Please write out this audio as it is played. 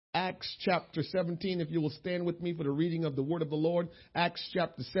Acts chapter 17. If you will stand with me for the reading of the word of the Lord. Acts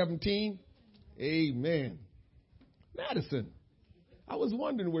chapter 17. Amen. Madison, I was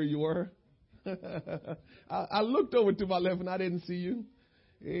wondering where you were. I looked over to my left and I didn't see you.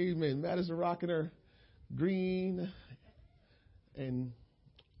 Amen. Madison rocking her green and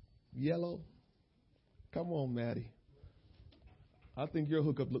yellow. Come on, Maddie. I think your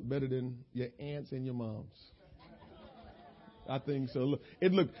hookup looked better than your aunt's and your mom's. I think so.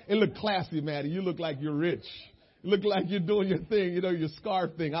 It looked classy, Maddie. You look like you're rich. You look like you're doing your thing, your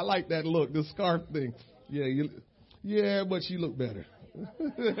scarf thing. I like that look, the scarf thing. Yeah, but you look better.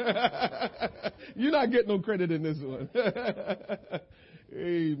 You're not getting no credit in this one.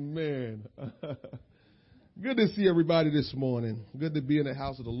 Amen. Good to see everybody this morning. Good to be in the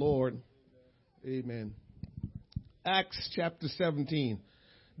house of the Lord. Amen. Acts chapter 17.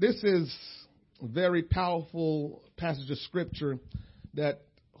 This is a very powerful passage of scripture that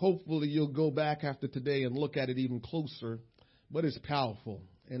hopefully you'll go back after today and look at it even closer. But it's powerful.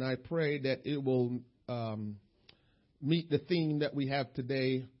 And I pray that it will meet the theme that we have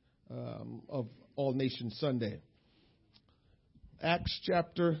today of All Nations Sunday. Acts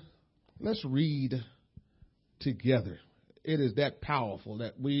chapter, let's read together. It is that powerful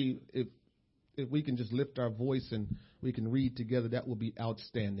that if we can just lift our voice and we can read together, that will be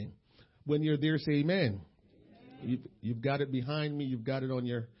outstanding. When you're there, say amen. You've got it behind me. You've got it on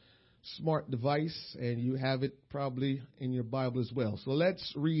your smart device, and you have it probably in your Bible as well. So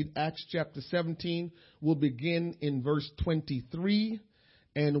let's read Acts chapter 17. We'll begin in verse 23,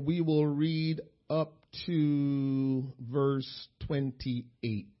 and we will read up to verse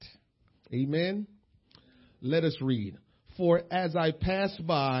 28. Amen. Let us read. For as I passed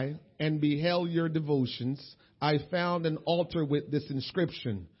by and beheld your devotions, I found an altar with this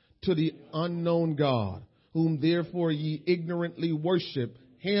inscription, to the unknown God, whom therefore ye ignorantly worship,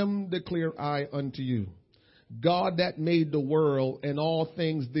 him declare I unto you. God that made the world and all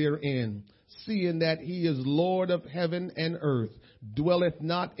things therein, seeing that he is Lord of heaven and earth, dwelleth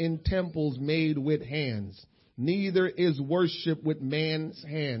not in temples made with hands, neither is worship with man's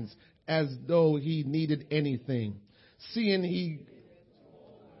hands, as though he needed anything. Seeing he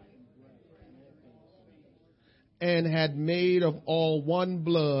and had made of all one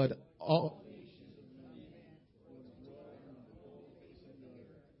blood all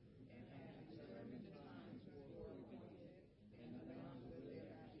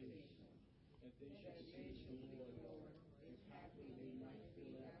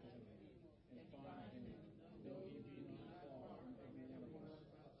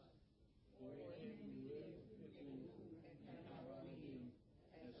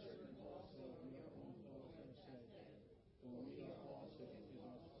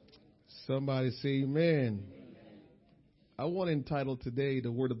Somebody say amen. I want to entitle today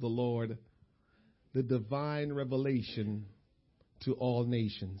the word of the Lord, the divine revelation to all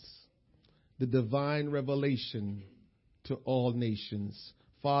nations. The divine revelation to all nations.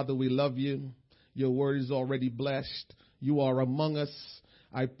 Father, we love you. Your word is already blessed. You are among us.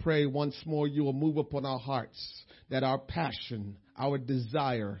 I pray once more you will move upon our hearts, that our passion, our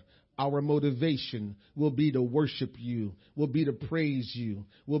desire, our motivation will be to worship you, will be to praise you,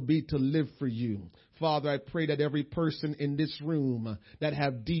 will be to live for you. Father, I pray that every person in this room that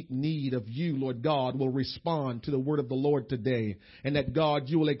have deep need of you, Lord God, will respond to the word of the Lord today, and that, God,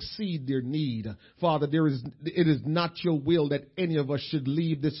 you will exceed their need. Father, it is not your will that any of us should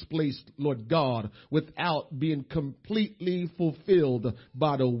leave this place, Lord God, without being completely fulfilled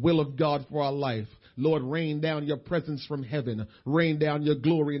by the will of God for our life. Lord, rain down your presence from heaven. Rain down your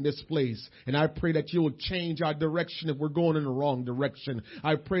glory in this place. And I pray that you will change our direction if we're going in the wrong direction.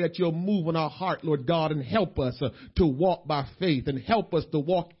 I pray that you'll move on our heart, Lord God, and help us to walk by faith and help us to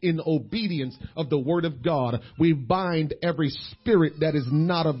walk in obedience of the word of God. We bind every spirit that is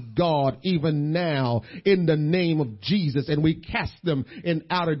not of God even now in the name of Jesus, and we cast them in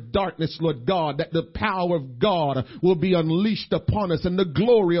outer darkness, Lord God, that the power of God will be unleashed upon us and the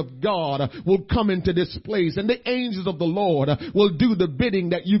glory of God will come into this place, and the angels of the Lord will do the bidding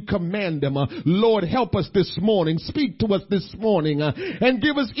that you command them. Lord, help us this morning. Speak to us this morning and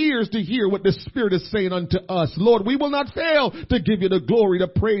give us ears to hear what the Spirit is saying unto us. Lord, we will not fail to give you the glory, the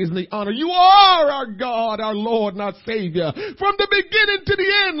praise, and the honor. You are our God, our Lord, and our Savior. From the beginning to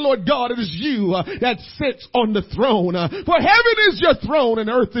the end, Lord God, it is you that sits on the throne. For heaven is your throne and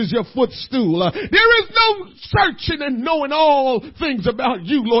earth is your footstool. There is no searching and knowing all things about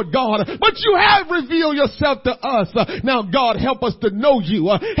you, Lord God, but you have revealed yourself to us. Now, God, help us to know you.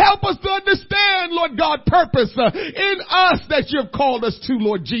 Help us to understand, Lord God, purpose in us that you've called us to,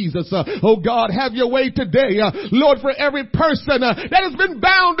 Lord Jesus. Oh God, have your way today. Lord, for every person that has been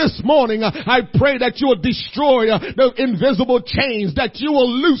bound this morning, I pray that you will destroy the invisible chains, that you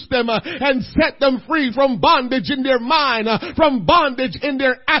will loose them and set them free from bondage in their mind, from bondage in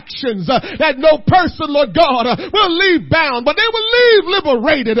their actions, that no person, Lord God, will leave bound, but they will leave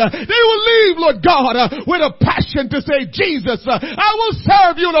liberated. They will leave, Lord God, with a passion to say, Jesus, I will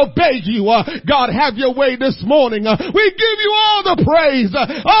serve you and obey you. God, have your way this morning. We give you all the praise,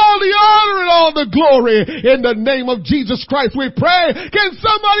 all the honor, and all the glory. In the name of Jesus Christ we pray. Can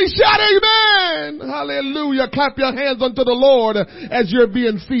somebody shout amen? Hallelujah. Clap your hands unto the Lord as you're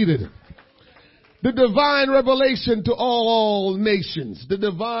being seated. The divine revelation to all nations. The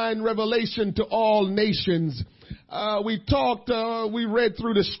divine revelation to all nations. We read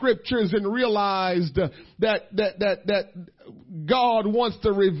through the scriptures and realized that God wants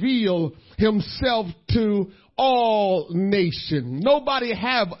to reveal himself to all nations. Nobody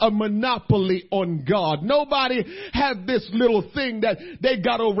have a monopoly on God. Nobody have this little thing that they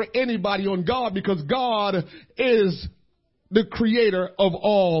got over anybody on God, because God is the creator of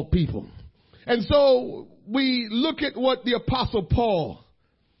all people. And so we look at what the Apostle Paul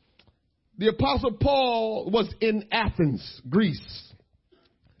was in Athens, Greece.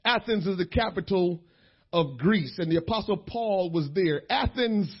 Athens is the capital of Greece, and the Apostle Paul was there.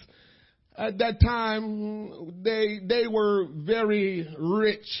 Athens, at that time, they were very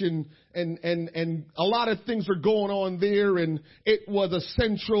rich, and a lot of things were going on there, and it was a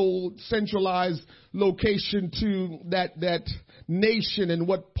centralized location to that nation. And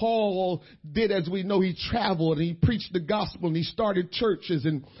what Paul did, as we know, he traveled and he preached the gospel and he started churches.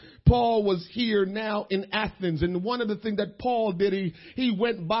 And Paul was here now in Athens, and one of the things that Paul did, he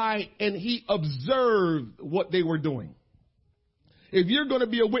went by and he observed what they were doing. If you're going to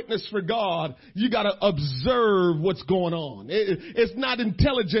be a witness for God, you got to observe what's going on. It's not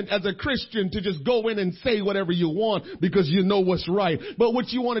intelligent as a Christian to just go in and say whatever you want because you know what's right. But what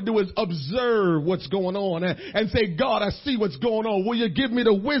you want to do is observe what's going on and say, God, I see what's going on. Will you give me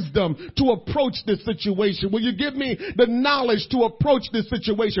the wisdom to approach this situation? Will you give me the knowledge to approach this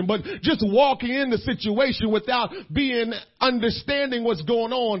situation? But just walking in the situation without understanding what's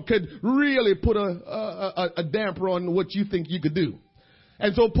going on could really put a damper on what you think you could do.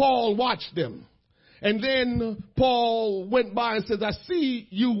 And so Paul watched them. And then Paul went by and says, I see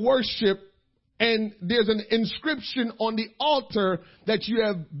you worship, and there's an inscription on the altar that you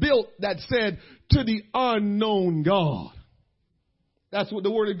have built that said, to the unknown God. That's what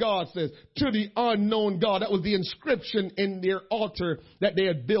the word of God says, to the unknown God. That was the inscription in their altar that they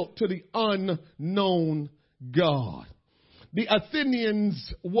had built, to the unknown God. The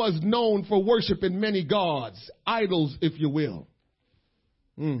Athenians was known for worshiping many gods, idols, if you will.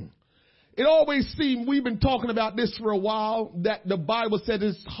 It always seemed, we've been talking about this for a while, that the Bible said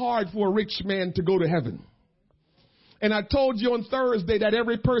it's hard for a rich man to go to heaven. And I told you on Thursday that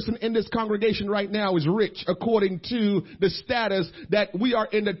every person in this congregation right now is rich, according to the status that we are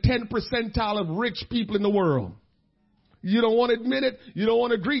in the 10th percentile of rich people in the world. You don't want to admit it. You don't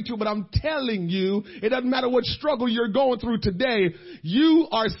want to agree to it, but I'm telling you, it doesn't matter what struggle you're going through today. You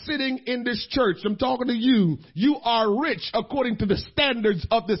are sitting in this church. I'm talking to you. You are rich according to the standards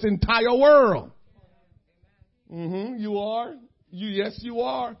of this entire world. You are. Yes, you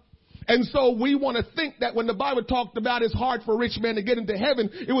are. And so we want to think that when the Bible talked about it's hard for a rich man to get into heaven,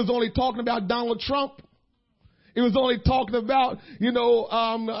 it was only talking about Donald Trump. It was only talking about,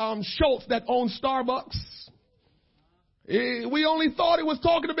 Schultz that owns Starbucks. We only thought it was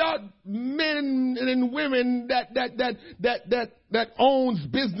talking about men and women that owns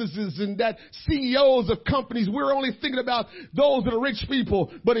businesses and that CEOs of companies. We're only thinking about those that are rich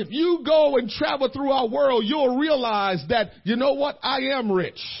people. But if you go and travel through our world, you'll realize that, you know what? I am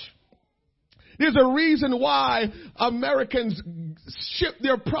rich. There's a reason why Americans ship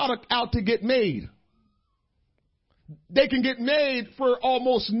their product out to get made. They can get made for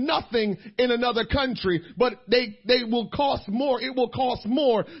almost nothing in another country, but they will cost more. It will cost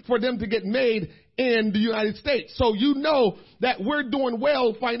more for them to get made in the United States. So you know that we're doing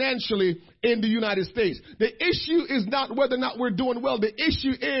well financially in the United States. The issue is not whether or not we're doing well. The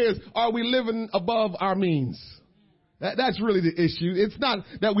issue is, are we living above our means? That's really the issue. It's not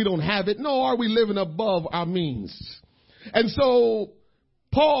that we don't have it. No, are we living above our means? And so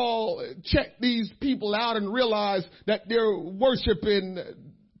Paul checked these people out and realized that they're worshiping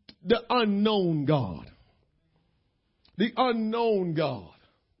the unknown God. The unknown God.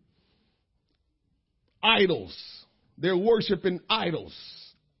 Idols. They're worshiping idols.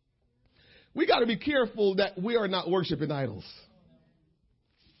 we got to be careful that we are not worshiping idols.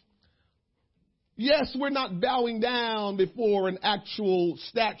 Yes, we're not bowing down before an actual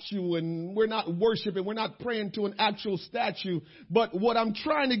statue, and we're not worshiping, we're not praying to an actual statue. But what I'm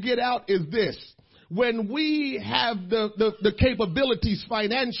trying to get out is this. When we have the capabilities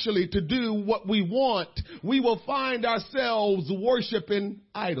financially to do what we want, we will find ourselves worshiping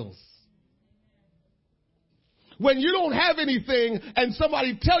idols. When you don't have anything and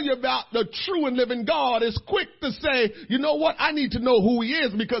somebody tell you about the true and living God, is quick to say, you know what? I need to know who he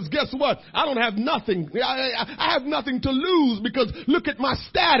is, because guess what? I don't have nothing. I have nothing to lose, because look at my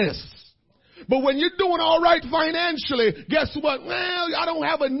status. But when you're doing all right financially, guess what? Well, I don't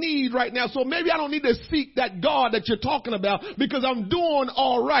have a need right now, so maybe I don't need to seek that God that you're talking about, because I'm doing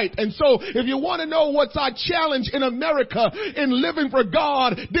all right. And so if you want to know what's our challenge in America in living for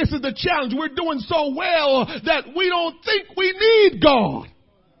God, this is the challenge. We're doing so well that we don't think we need God.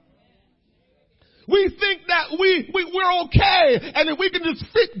 We think that we're okay, and if we can just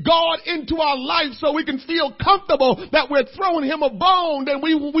fit God into our life so we can feel comfortable that we're throwing him a bone, then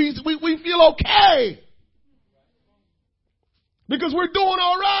we feel okay. Because we're doing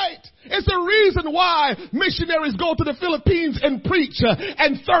all right. It's a reason why missionaries go to the Philippines and preach,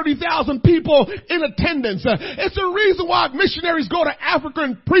 and 30,000 people in attendance. It's a reason why missionaries go to Africa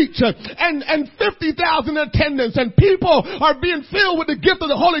and preach, and 50,000 in attendance, and people are being filled with the gift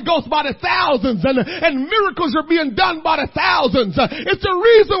of the Holy Ghost by the thousands, and miracles are being done by the thousands. It's a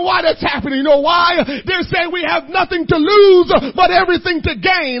reason why that's happening. You know why? They're saying we have nothing to lose but everything to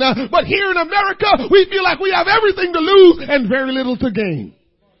gain. But here in America, we feel like we have everything to lose and very little to gain.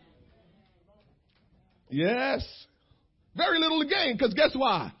 Yes. Very little to gain, because guess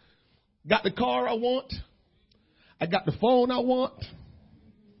why? Got the car I want. I got the phone I want.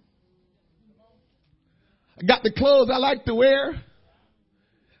 I got the clothes I like to wear.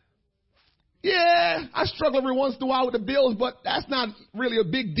 Yeah, I struggle every once in a while with the bills, but that's not really a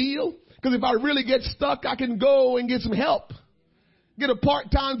big deal, because if I really get stuck, I can go and get some help. Get a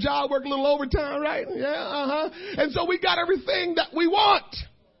part-time job, work a little overtime, right? Yeah, And so we got everything that we want.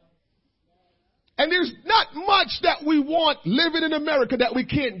 And there's not much that we want living in America that we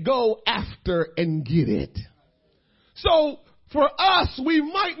can't go after and get it. So for us, we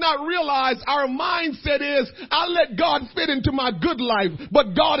might not realize our mindset is, I'll let God fit into my good life,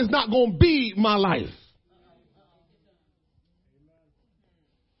 but God is not going to be my life.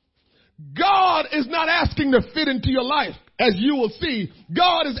 God is not asking to fit into your life. As you will see,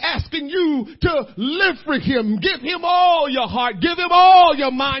 God is asking you to live for him. Give him all your heart. Give him all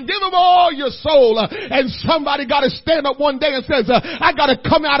your mind. Give him all your soul. And somebody got to stand up one day and says, I got to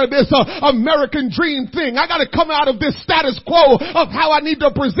come out of this American dream thing. I got to come out of this status quo of how I need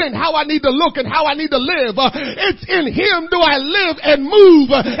to present, how I need to look, and how I need to live. It's in him do I live and move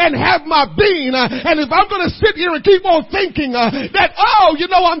and have my being. And if I'm going to sit here and keep on thinking that,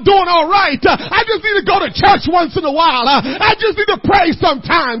 I'm doing all right, I just need to go to church once in a while. I just need to pray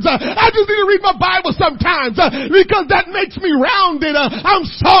sometimes. I just need to read my Bible sometimes because that makes me rounded. I'm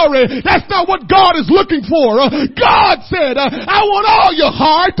sorry. That's not what God is looking for. God said, I want all your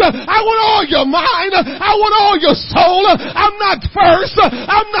heart. I want all your mind. I want all your soul. I'm not first.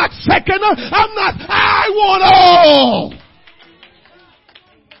 I'm not second. I want all.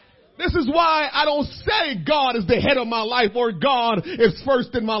 This is why I don't say God is the head of my life or God is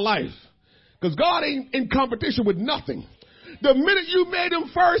first in my life. Because God ain't in competition with nothing. The minute you made him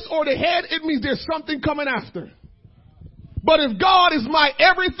first or the head, it means there's something coming after. But if God is my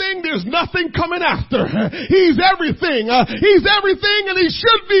everything, there's nothing coming after. He's everything. He's everything, and he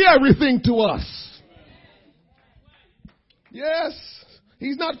should be everything to us. Yes,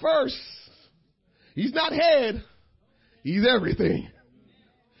 he's not first. He's not head. He's everything.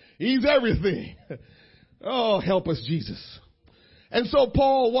 He's everything. Oh, help us, Jesus. And so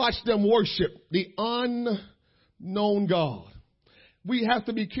Paul watched them worship the unknown God. We have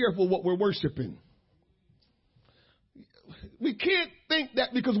to be careful what we're worshiping. We can't think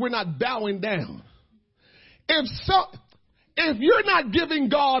that because we're not bowing down. If you're not giving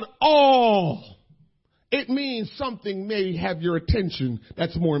God all, it means something may have your attention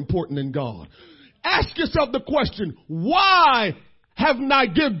that's more important than God. Ask yourself the question, why haven't I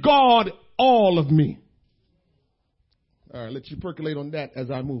give God all of me? All right, let you percolate on that as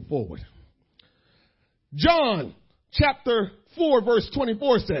I move forward. John chapter 4 verse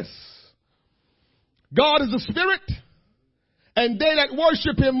 24 says, God is a spirit, and they that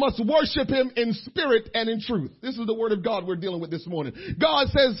worship him must worship him in spirit and in truth. This is the word of God we're dealing with this morning.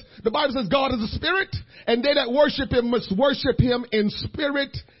 The Bible says God is a spirit, and they that worship him must worship him in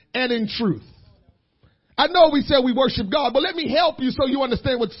spirit and in truth. I know we said we worship God, but let me help you so you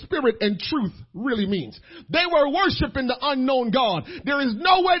understand what spirit and truth really means. They were worshiping the unknown God. There is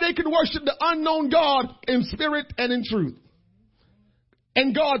no way they can worship the unknown God in spirit and in truth.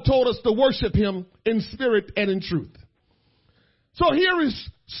 And God told us to worship him in spirit and in truth. So here is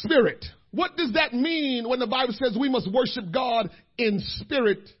spirit. What does that mean when the Bible says we must worship God in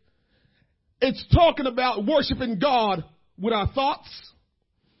spirit? It's talking about worshiping God with our thoughts,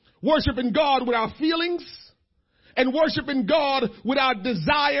 worshiping God with our feelings, and worshiping God with our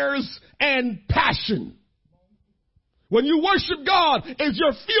desires and passion. When you worship God, is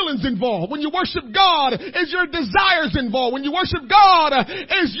your feelings involved? When you worship God, is your desires involved? When you worship God,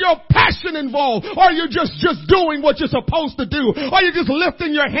 is your passion involved? Or are you just doing what you're supposed to do? Are you just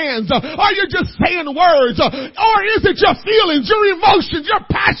lifting your hands? Are you just saying words? Or is it your feelings, your emotions, your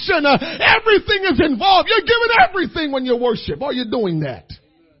passion? Everything is involved. You're giving everything when you worship. Are you doing that?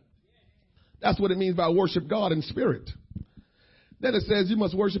 That's what it means by worship God in spirit. Then it says you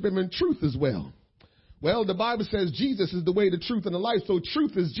must worship him in truth as well. Well, the Bible says Jesus is the way, the truth, and the life. So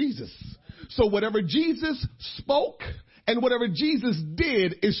truth is Jesus. So whatever Jesus spoke and whatever Jesus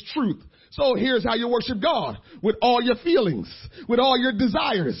did is truth. So here's how you worship God. With all your feelings, with all your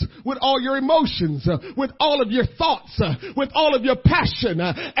desires, with all your emotions, with all of your thoughts, with all of your passion,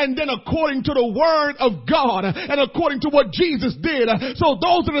 and then according to the word of God and according to what Jesus did. So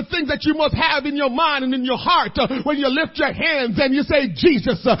those are the things that you must have in your mind and in your heart when you lift your hands and you say,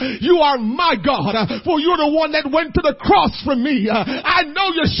 Jesus, you are my God, for you're the one that went to the cross for me. I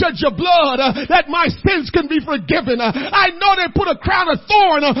know you shed your blood that my sins can be forgiven. I know they put a crown of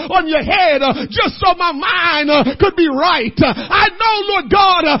thorn on your head just so my mind could be right. I know, Lord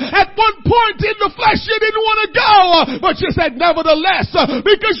God, at one point in the flesh you didn't want to go, but you said nevertheless,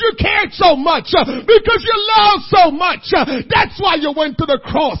 because you cared so much, because you loved so much, that's why you went to the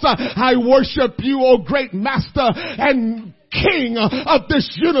cross. I worship you, O great master and King of this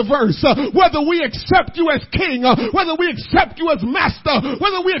universe. Whether we accept you as King, whether we accept you as Master,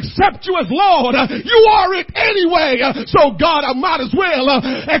 whether we accept you as Lord, you are it anyway. So God, I might as well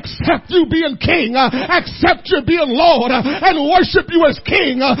accept you being King, accept you being Lord, and worship you as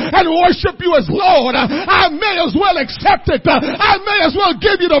King, and worship you as Lord. I may as well accept it. I may as well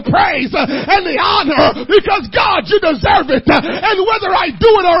give you the praise and the honor, because God, you deserve it. And whether I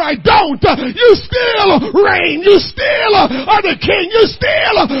do it or I don't, you still reign. You still are the King. You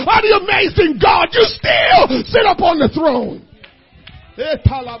still are the amazing God. You still sit up on the throne.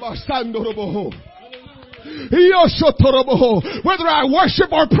 Whether I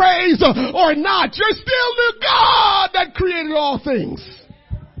worship or praise or not, you're still the God that created all things.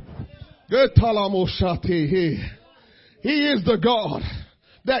 He is the God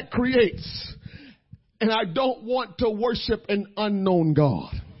that creates. And I don't want to worship an unknown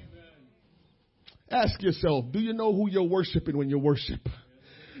God. Ask yourself, do you know who you're worshiping when you worship?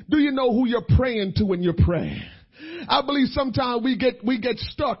 Do you know who you're praying to when you pray? I believe sometimes we get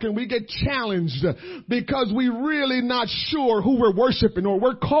stuck and we get challenged because we really not sure who we're worshiping, or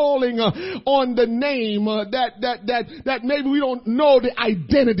we're calling on the name that maybe we don't know the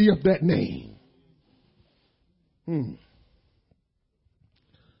identity of that name.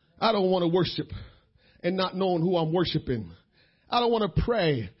 I don't want to worship and not knowing who I'm worshiping. I don't want to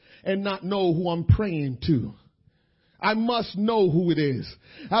pray and not know who I'm praying to. I must know who it is.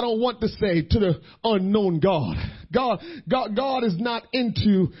 I don't want to say to the unknown God. God is not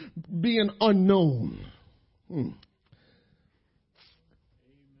into being unknown.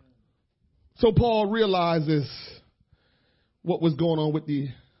 So Paul realizes what was going on with the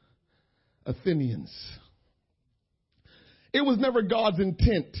Athenians. It was never God's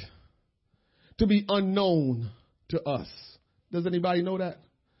intent to be unknown to us. Does anybody know that?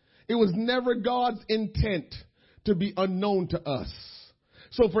 It was never God's intent to be unknown to us.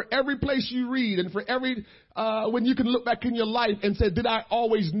 So for every place you read and for every, when you can look back in your life and say, did I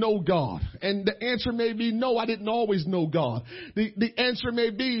always know God? And the answer may be, no, I didn't always know God. The answer may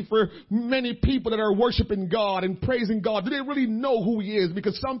be for many people that are worshiping God and praising God, do they really know who he is?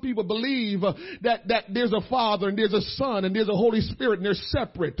 Because some people believe that there's a Father and there's a Son and there's a Holy Spirit and they're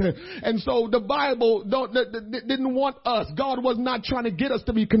separate. And so the Bible didn't want us. God was not trying to get us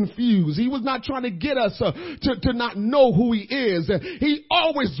to be confused. He was not trying to get us to not know who he is. He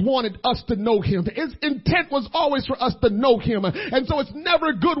always wanted us to know him. His intent was always for us to know him. And so it's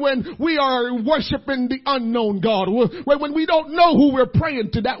never good when we are worshiping the unknown God. When we don't know who we're praying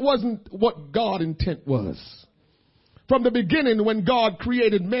to, that wasn't what God's intent was. From the beginning, when God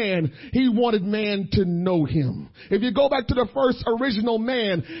created man, he wanted man to know him. If you go back to the first original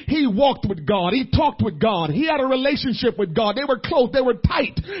man, he walked with God. He talked with God. He had a relationship with God. They were close. They were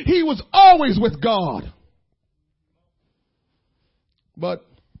tight. He was always with God. But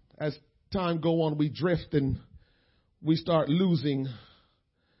as time go on, we drift and we start losing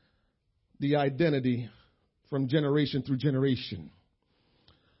the identity from generation through generation.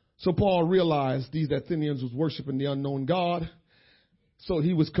 So Paul realized these Athenians was worshiping the unknown God. So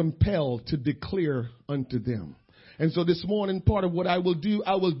he was compelled to declare unto them. And so this morning, part of what I will do,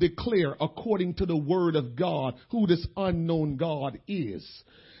 I will declare according to the word of God who this unknown God is.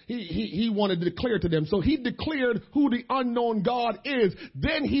 He wanted to declare to them. So he declared who the unknown God is.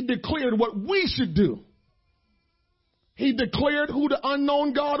 Then he declared what we should do. He declared who the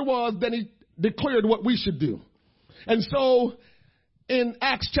unknown God was. Then he declared what we should do. And so in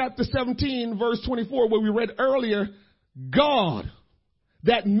Acts chapter 17, verse 24, where we read earlier, God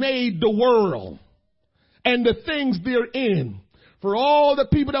that made the world and the things therein. For all the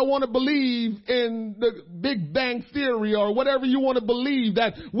people that want to believe in the Big Bang Theory or whatever you want to believe,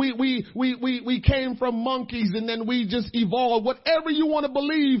 that we came from monkeys and then we just evolved, whatever you want to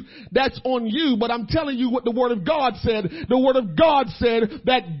believe, that's on you. But I'm telling you what the Word of God said. The Word of God said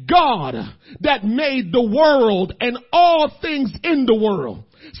that God that made the world and all things in the world,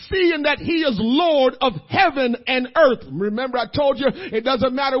 seeing that he is Lord of heaven and earth. Remember, I told you, it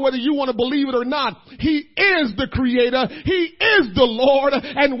doesn't matter whether you want to believe it or not. He is the creator. He is the Lord.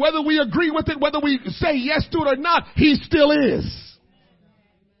 And whether we agree with it, whether we say yes to it or not, he still is.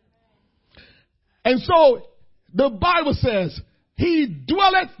 And so the Bible says, he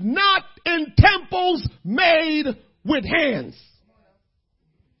dwelleth not in temples made with hands.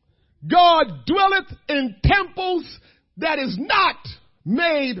 God dwelleth in temples that is not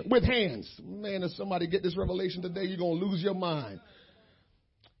made with hands. Man, if somebody get this revelation today, you're going to lose your mind.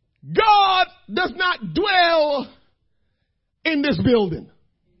 God does not dwell in this building.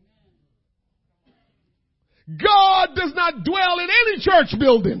 God does not dwell in any church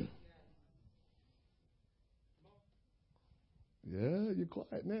building. Yeah, you're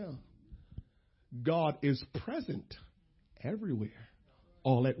quiet now. God is present everywhere,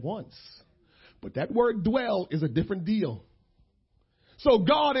 all at once. But that word dwell is a different deal. So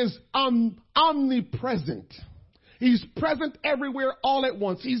God is omnipresent. He's present everywhere all at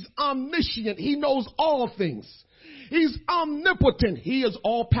once. He's omniscient. He knows all things. He's omnipotent. He is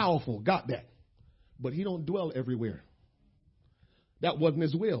all powerful. Got that. But he don't dwell everywhere. That wasn't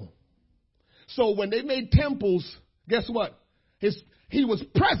his will. So when they made temples, guess what? He was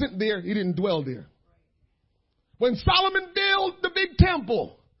present there. He didn't dwell there. When Solomon built the big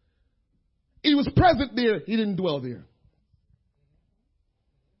temple, he was present there. He didn't dwell there.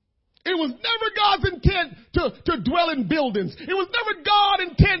 It was never God's intent to dwell in buildings. It was never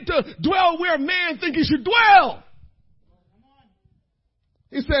God's intent to dwell where man think he should dwell.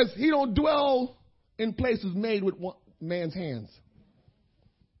 He says he don't dwell in places made with man's hands.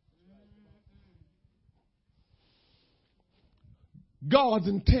 God's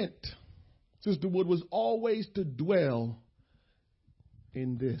intent, Sister Wood, was always to dwell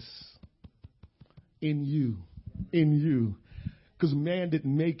in this, in you. Because man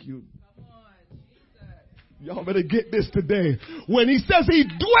didn't make you. Y'all better get this today. When he says he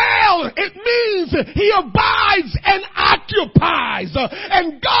dwells, it means he abides and occupies.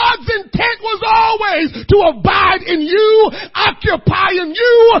 And God's intent was always to abide in you, occupy in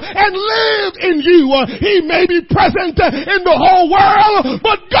you, and live in you. He may be present in the whole world,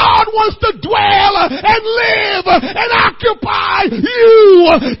 but God wants to dwell and live and occupy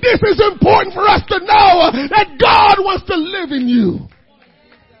you. This is important for us to know that God wants to live in you.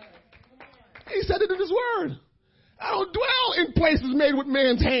 He said it in his word. I don't dwell in places made with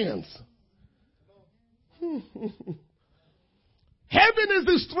man's hands. Heaven is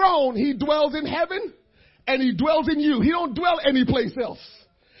his throne. He dwells in heaven and he dwells in you. He don't dwell any place else.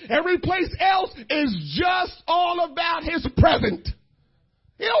 Every place else is just all about his present.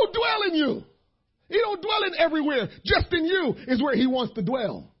 He don't dwell in you. He don't dwell in everywhere. Just in you is where he wants to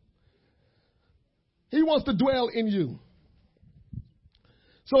dwell. He wants to dwell in you.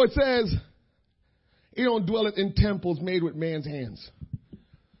 So it says, he don't dwell in temples made with man's hands.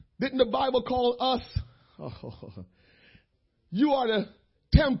 Didn't the Bible call us? You are the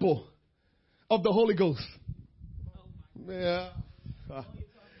temple of the Holy Ghost. Yeah.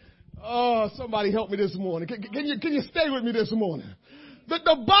 Somebody help me this morning. Can you stay with me this morning? The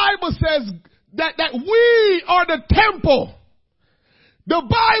Bible says that we are the temple. The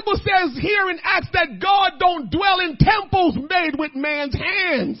Bible says here in Acts that God don't dwell in temples made with man's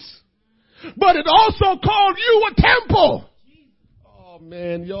hands. But it also called you a temple. Oh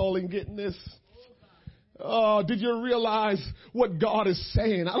man, y'all ain't getting this. Did you realize what God is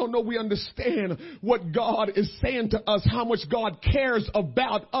saying? I don't know we understand what God is saying to us, how much God cares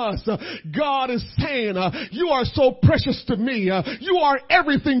about us. God is saying, you are so precious to me. You are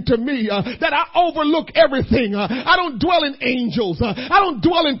everything to me that I overlook everything. I don't dwell in angels. I don't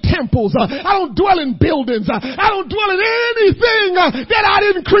dwell in temples. I don't dwell in buildings. I don't dwell in anything that I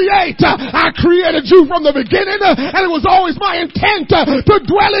didn't create. I created you from the beginning, and it was always my intent to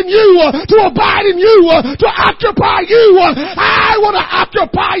dwell in you, to abide in you, to occupy you. I want to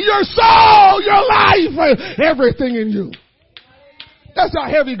occupy your soul, your life, everything in you. That's how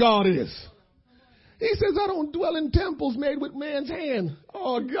heavy God is. He says, I don't dwell in temples made with man's hand.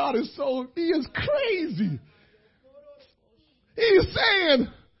 Oh, God is he is crazy. He is saying,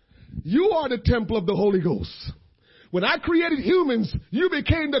 you are the temple of the Holy Ghost. When I created humans, you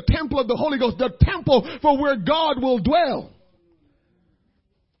became the temple of the Holy Ghost, the temple for where God will dwell.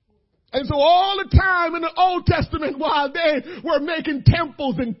 And so all the time in the Old Testament, while they were making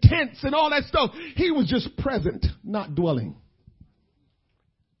temples and tents and all that stuff, he was just present, not dwelling.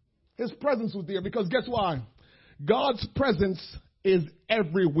 His presence was there because guess why? God's presence is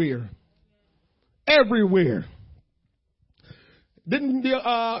everywhere. Everywhere.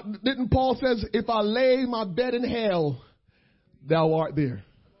 Didn't Paul says, if I lay my bed in hell, thou art there.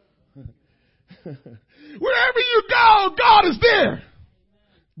 Wherever you go, God is there.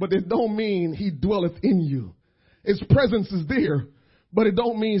 But it don't mean he dwelleth in you. His presence is there, but it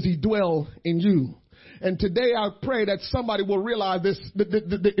don't mean he dwell in you. And today I pray that somebody will realize this,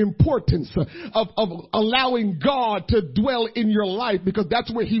 the importance of allowing God to dwell in your life, because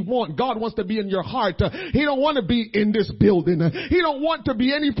that's where he wants. God wants to be in your heart. He don't want to be in this building. He don't want to be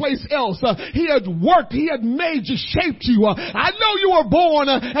any place else. He had worked. He had made you, shaped you. I know you were born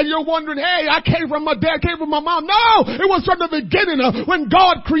and you're wondering, hey, I came from my dad, came from my mom. No, it was from the beginning when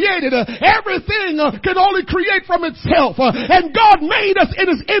God created. Everything can only create from itself. And God made us in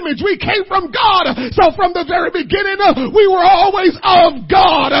his image. We came from God. So from the very beginning, we were always of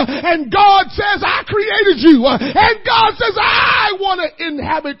God. And God says, I created you. And God says, I want to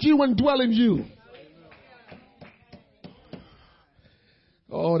inhabit you and dwell in you.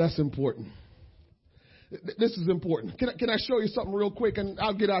 Oh, that's important. This is important. Can I show you something real quick? And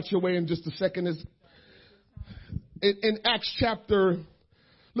I'll get out your way in just a second. In Acts chapter,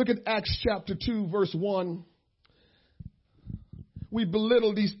 look at Acts chapter 2, verse 1. We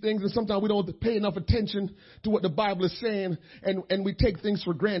belittle these things, and sometimes we don't pay enough attention to what the Bible is saying, and we take things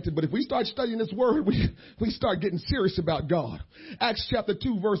for granted. But if we start studying this word, we start getting serious about God. Acts chapter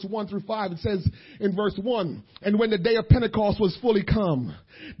 2, verse 1 through 5, it says in verse 1, and when the day of Pentecost was fully come,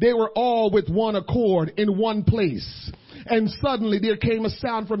 they were all with one accord in one place. And suddenly there came a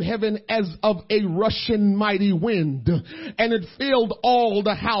sound from heaven as of a rushing mighty wind, and it filled all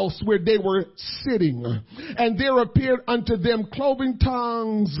the house where they were sitting. And there appeared unto them cloven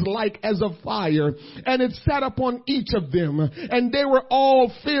tongues like as of fire, and it sat upon each of them. And they were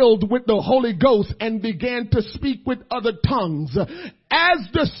all filled with the Holy Ghost and began to speak with other tongues as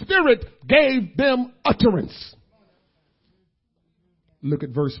the Spirit gave them utterance. Look at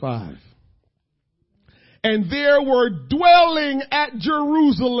verse 5. And there were dwelling at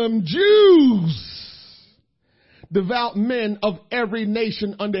Jerusalem Jews, devout men of every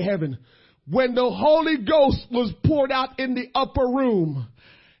nation under heaven. When the Holy Ghost was poured out in the upper room,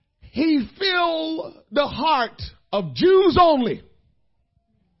 he filled the heart of Jews only.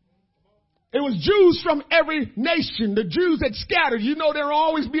 It was Jews from every nation. The Jews had scattered. You know, they're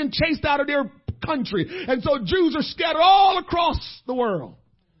always being chased out of their country. And so Jews are scattered all across the world.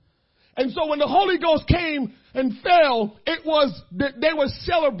 And so when the Holy Ghost came and fell, it was that they were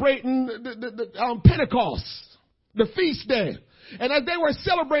celebrating the Pentecost, the feast day. And as they were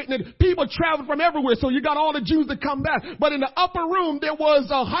celebrating it, people traveled from everywhere. So you got all the Jews that come back. But in the upper room, there was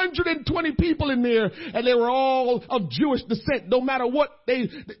 120 people in there, and they were all of Jewish descent. No matter what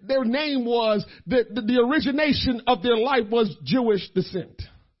their name was, the origination of their life was Jewish descent.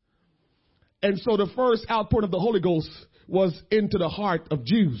 And so the first outpouring of the Holy Ghost was into the heart of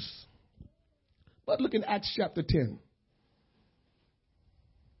Jews. But look in Acts chapter 10.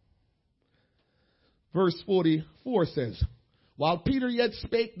 Verse 44 says, while Peter yet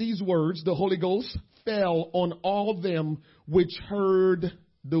spake these words, the Holy Ghost fell on all them which heard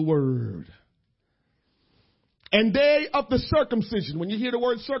the word. And they of the circumcision, when you hear the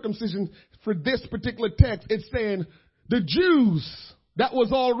word circumcision for this particular text, it's saying the Jews that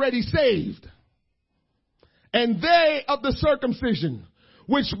was already saved. And they of the circumcision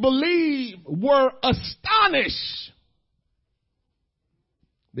which believe were astonished.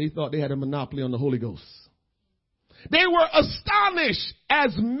 They thought they had a monopoly on the Holy Ghost. They were astonished,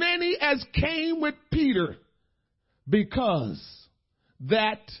 as many as came with Peter, because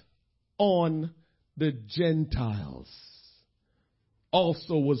that on the Gentiles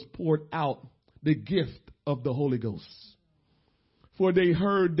also was poured out the gift of the Holy Ghost. For they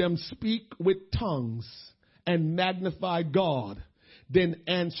heard them speak with tongues and magnify God. Then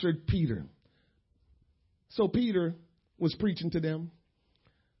answered Peter. So Peter was preaching to them.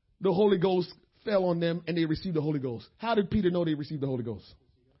 The Holy Ghost fell on them and they received the Holy Ghost. How did Peter know they received the Holy Ghost?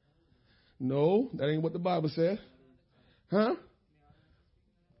 No, that ain't what the Bible said. Huh?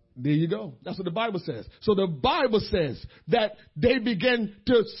 There you go. That's what the Bible says. So the Bible says that they began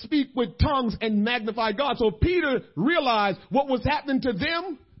to speak with tongues and magnify God. So Peter realized what was happening to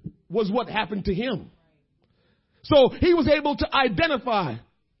them was what happened to him. So he was able to identify,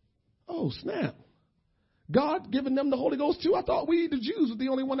 oh snap, God giving them the Holy Ghost too? I thought we, the Jews, were the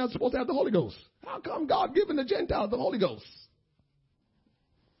only one that's supposed to have the Holy Ghost. How come God giving the Gentiles the Holy Ghost?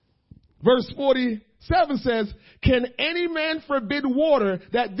 Verse 47 says, can any man forbid water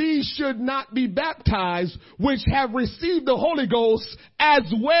that these should not be baptized, which have received the Holy Ghost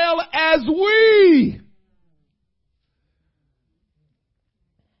as well as we?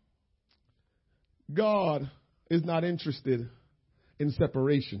 God is not interested in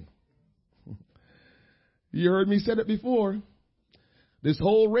separation. You heard me say it before. This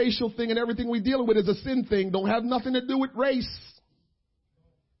whole racial thing and everything we dealing with is a sin thing. Don't have nothing to do with race.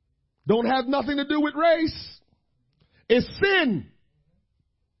 Don't have nothing to do with race. It's sin.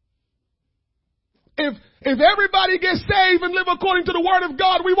 If everybody gets saved and live according to the word of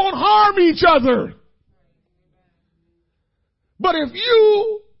God, we won't harm each other. But if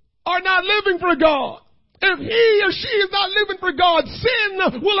you are not living for God, if he or she is not living for God,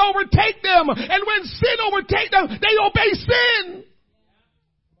 sin will overtake them. And when sin overtakes them, they obey sin.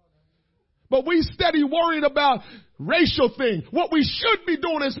 But we steady worried about racial thing. What we should be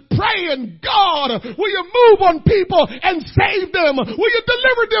doing is praying, God, will you move on people and save them? Will you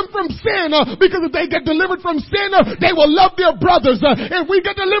deliver them from sin? Because if they get delivered from sin, they will love their brothers. If we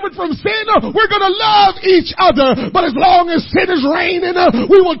get delivered from sin, we're going to love each other. But as long as sin is reigning,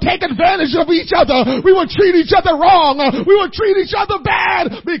 we will take advantage of each other. We will treat each other wrong. We will treat each other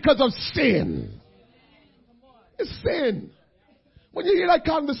bad because of sin. It's sin. When you hear that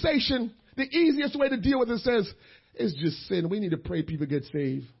conversation, the easiest way to deal with it says, it's just sin. We need to pray people get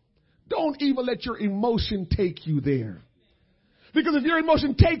saved. Don't even let your emotion take you there. Because if your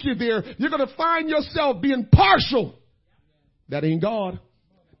emotion take you there, you're going to find yourself being partial. That ain't God.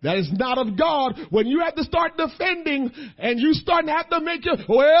 That is not of God. When you have to start defending and you start to have to make your,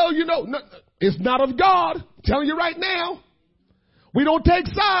 well, you know, no, it's not of God. I'm telling you right now. We don't take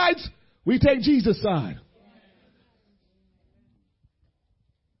sides. We take Jesus' side.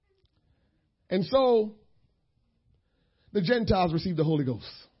 And so the Gentiles received the Holy Ghost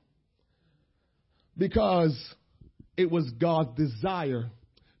because it was God's desire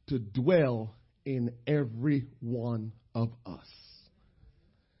to dwell in every one of us.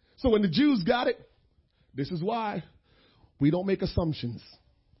 So when the Jews got it, this is why we don't make assumptions.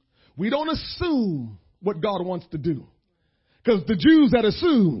 We don't assume what God wants to do. Because the Jews had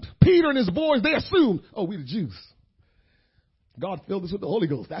assumed, Peter and his boys, they assumed, oh, we the Jews. God filled us with the Holy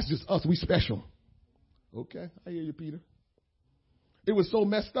Ghost. That's just us. We special. Okay, I hear you, Peter. It was so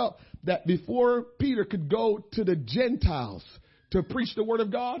messed up that before Peter could go to the Gentiles to preach the word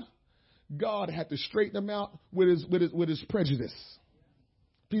of God, God had to straighten them out with his prejudice.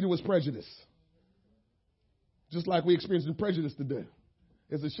 Peter was prejudiced. Just like we experiencing prejudice today.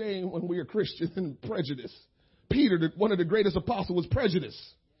 It's a shame when we are Christian and prejudiced. Peter, one of the greatest apostles, was prejudiced.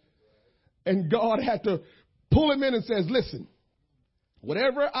 And God had to pull him in and says, listen,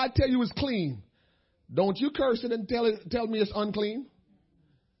 whatever I tell you is clean, don't you curse it and tell me it's unclean.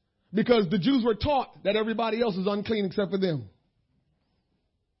 Because the Jews were taught that everybody else is unclean except for them.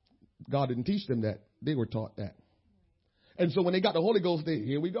 God didn't teach them that. They were taught that. And so when they got the Holy Ghost,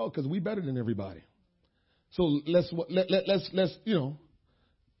 here we go, because we better than everybody. So let's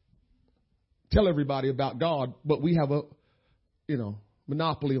tell everybody about God, but we have a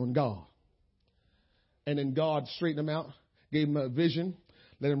monopoly on God. And then God straightened them out, gave them a vision,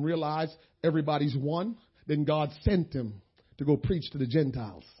 let them realize everybody's one. Then God sent him to go preach to the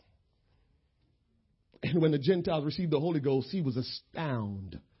Gentiles. And when the Gentiles received the Holy Ghost, he was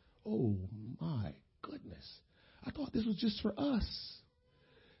astounded. Oh my goodness. I thought this was just for us.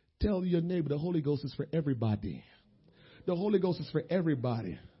 Tell your neighbor the Holy Ghost is for everybody. The Holy Ghost is for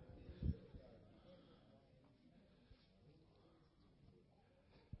everybody.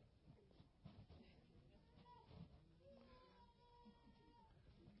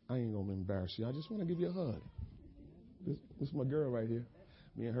 I ain't going to embarrass you. I just want to give you a hug. This is my girl right here.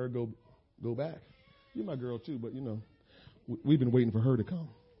 Me and her go back. You're my girl too, but we've been waiting for her to come.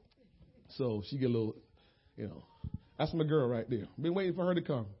 So she get a little, that's my girl right there. Been waiting for her to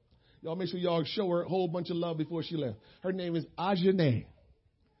come. Y'all make sure y'all show her a whole bunch of love before she left. Her name is Ajane.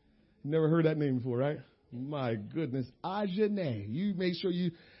 Never heard that name before, right? My goodness, Ajane. You make sure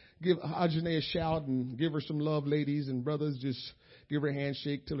you give Ajane a shout and give her some love, ladies and brothers. Just give her a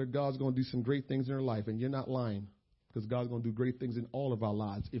handshake. Tell her God's going to do some great things in her life. And you're not lying, because God's going to do great things in all of our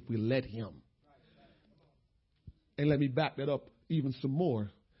lives if we let him. And let me back that up even some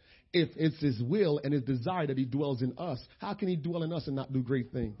more. If it's his will and his desire that he dwells in us, how can he dwell in us and not do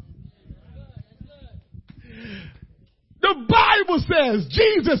great things? The Bible says,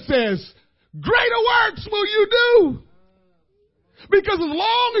 Jesus says, greater works will you do. Because as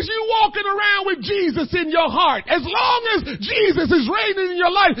long as you're walking around with Jesus in your heart, as long as Jesus is reigning in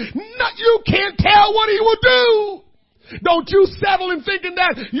your life, you can't tell what he will do. Don't you settle in thinking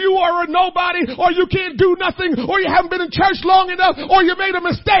that you are a nobody, or you can't do nothing, or you haven't been in church long enough, or you made a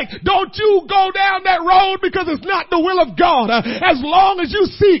mistake. Don't you go down that road, because it's not the will of God. As long as you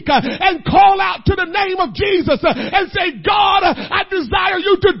seek and call out to the name of Jesus and say, God, I desire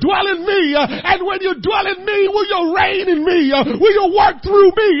you to dwell in me. And when you dwell in me, will you reign in me? Will you work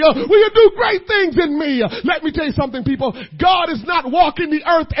through me? Will you do great things in me? Let me tell you something, people. God is not walking the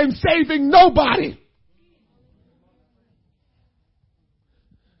earth and saving nobody.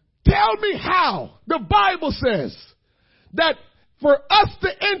 Tell me how the Bible says that for us to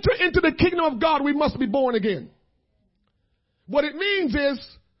enter into the kingdom of God, we must be born again. What it means is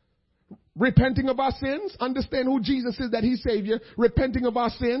repenting of our sins, understand who Jesus is, that he's Savior, repenting of our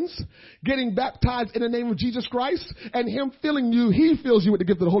sins, getting baptized in the name of Jesus Christ, and him filling you, he fills you with the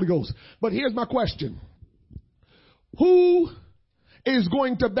gift of the Holy Ghost. But here's my question. Who is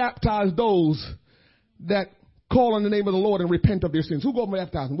going to baptize those that call on the name of the Lord and repent of their sins? Who's going to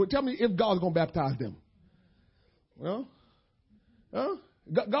baptize them? Well, tell me if God's going to baptize them.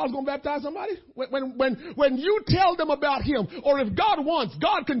 God's going to baptize somebody? When you tell them about him, or if God wants,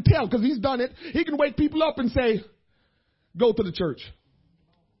 God can tell, because he's done it. He can wake people up and say, go to the church.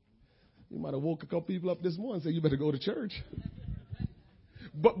 You might have woke a couple people up this morning and say, you better go to church.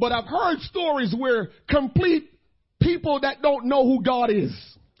 But I've heard stories where complete people that don't know who God is,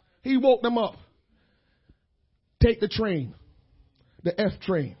 he woke them up. Take the train, the F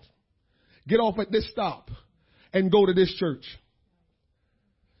train, get off at this stop and go to this church.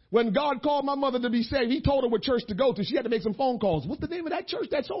 When God called my mother to be saved, he told her what church to go to. She had to make some phone calls. What's the name of that church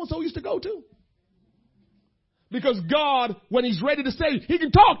that so-and-so used to go to? Because God, when he's ready to save, he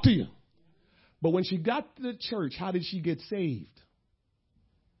can talk to you. But when she got to the church, how did she get saved?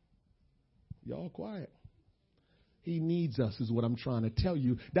 Y'all quiet. He needs us is what I'm trying to tell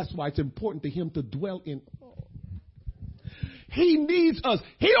you. That's why it's important to him to dwell in. He needs us.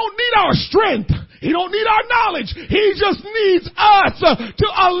 He don't need our strength. He don't need our knowledge. He just needs us to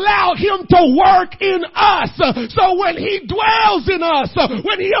allow him to work in us. So when he dwells in us,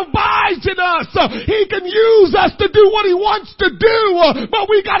 when he abides in us, he can use us to do what he wants to do. But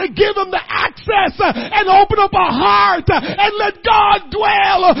we got to give him the access and open up our heart and let God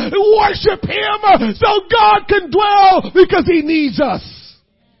dwell, worship him so God can dwell, because he needs us.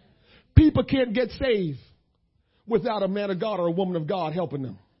 People can't get saved without a man of God or a woman of God helping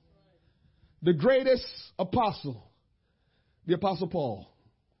them. The greatest apostle, the Apostle Paul.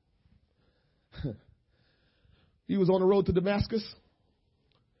 He was on the road to Damascus.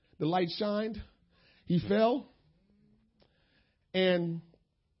 The light shined. He fell. And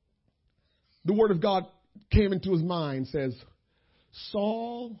the word of God came into his mind, says,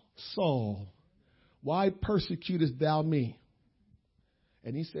 Saul, Saul, why persecutest thou me?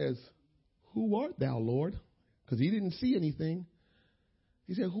 And he says, who art thou, Lord? Because he didn't see anything.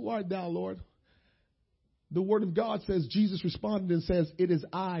 He said, who art thou, Lord? The word of God says, Jesus responded and says, it is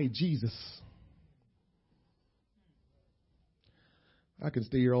I, Jesus. I can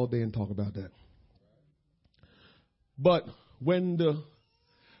stay here all day and talk about that. But when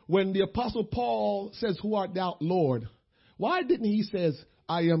the Apostle Paul says, who art thou, Lord? Why didn't he says,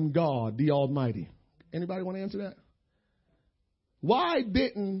 I am God, the Almighty? Anybody want to answer that? Why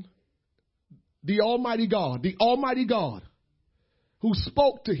didn't the Almighty God who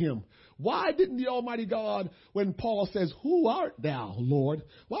spoke to him, why didn't the Almighty God, when Paul says, who art thou, Lord?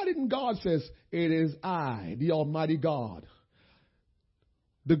 Why didn't God says, it is I, the Almighty God,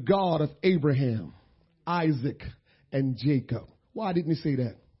 the God of Abraham, Isaac, and Jacob? Why didn't he say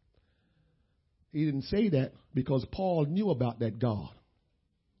that? He didn't say that because Paul knew about that God.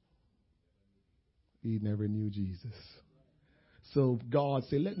 He never knew Jesus. So God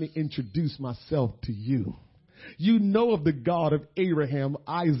said, let me introduce myself to you. You know of the God of Abraham,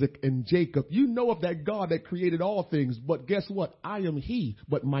 Isaac, and Jacob. You know of that God that created all things. But guess what? I am he,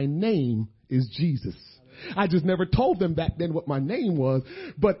 but my name is Jesus. I just never told them back then what my name was,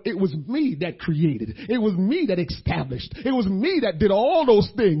 but it was me that created. It was me that established. It was me that did all those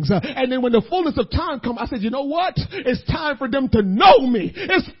things. And then when the fullness of time come, I said, you know what? It's time for them to know me.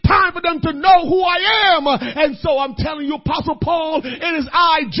 It's time for them to know who I am. And so I'm telling you, Apostle Paul, it is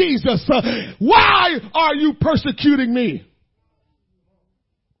I, Jesus. Why are you persecuting me?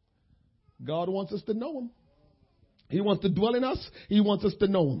 God wants us to know him. He wants to dwell in us. He wants us to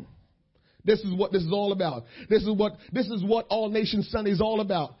know him. This is what this is all about. This is what All Nations Sunday is all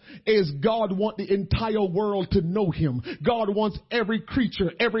about. Is God want the entire world to know him. God wants every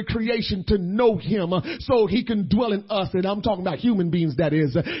creature, every creation to know him so he can dwell in us. And I'm talking about human beings, that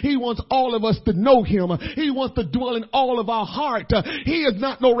is. He wants all of us to know him. He wants to dwell in all of our heart. He is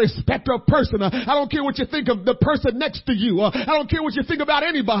not no respecter of person. I don't care what you think of the person next to you. I don't care what you think about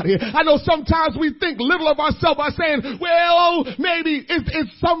anybody. I know sometimes we think little of ourselves by saying, well, maybe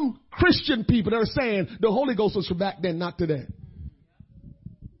it's some Christian people that are saying the Holy Ghost was from back then, not today.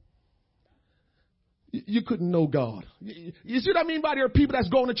 You couldn't know God. You see what I mean by there are people that's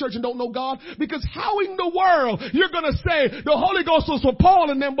going to church and don't know God? Because how in the world you're going to say the Holy Ghost was for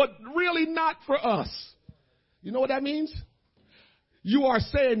Paul and them, but really not for us? You know what that means? You are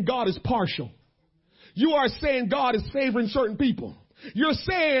saying God is partial. You are saying God is favoring certain people. You're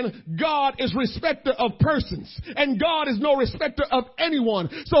saying God is respecter of persons, and God is no respecter of anyone.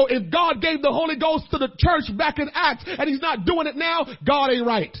 So if God gave the Holy Ghost to the church back in Acts and he's not doing it now, God ain't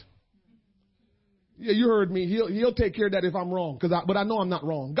right. Yeah, you heard me. He'll take care of that if I'm wrong, but I know I'm not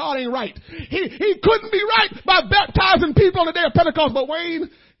wrong. God ain't right. He couldn't be right by baptizing people on the day of Pentecost. But Wayne,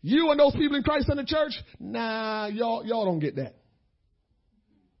 you and those people in Christ in the church, nah, y'all don't get that.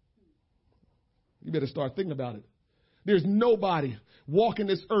 You better start thinking about it. There's nobody walking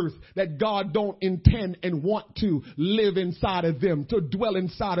this earth that God don't intend and want to live inside of them, to dwell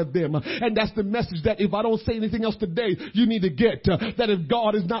inside of them. And that's the message that if I don't say anything else today, you need to get that if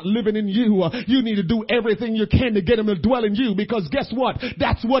God is not living in you, you need to do everything you can to get him to dwell in you, because guess what?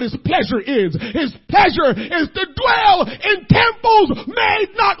 That's what his pleasure is. His pleasure is to dwell in temples made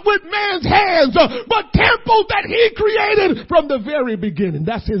not with man's hands, but temples that he created from the very beginning.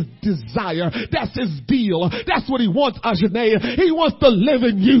 That's his desire. That's his deal. That's what he wants, Ajane. He wants to live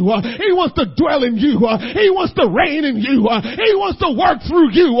in you. He wants to dwell in you. He wants to reign in you. He wants to work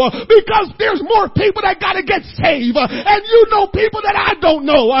through you, because there's more people that got to get saved. And you know people that I don't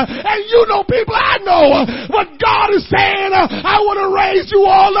know. And you know people I know. But God is saying, I want to raise you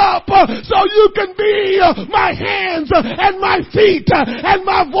all up so you can be my hands and my feet and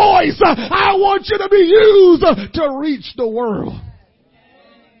my voice. I want you to be used to reach the world.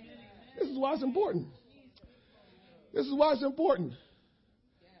 This is why it's important. This is why it's important.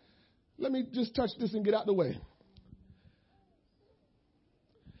 Let me just touch this and get out the way.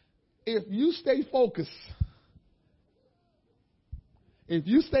 If you stay focused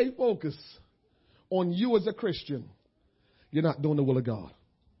on you as a Christian, you're not doing the will of God.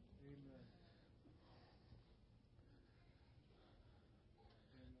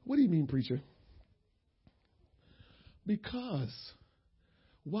 What do you mean, preacher? Because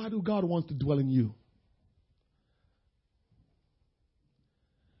why do God want to dwell in you?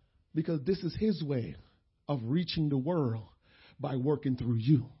 Because this is his way of reaching the world by working through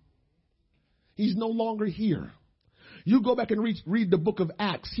you. He's no longer here. You go back and read the book of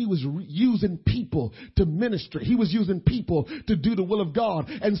Acts. He was using people to minister. He was using people to do the will of God.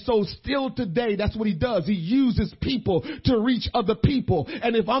 And so still today, that's what he does. He uses people to reach other people.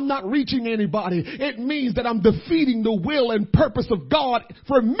 And if I'm not reaching anybody, it means that I'm defeating the will and purpose of God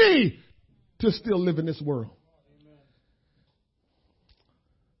for me to still live in this world.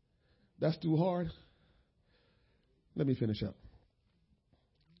 That's too hard. Let me finish up.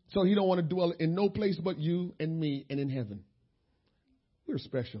 So he don't want to dwell in no place but you and me and in heaven. We're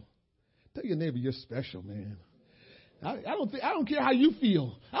special. Tell your neighbor you're special, man. I don't care how you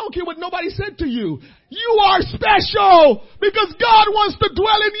feel. I don't care what nobody said to you. You are special because God wants to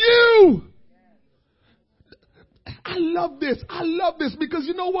dwell in you. I love this. I love this because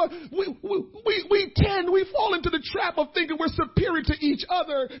you know what? We fall into the trap of thinking we're superior to each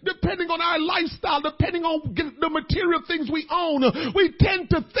other depending on our lifestyle, depending on the material things we own. We tend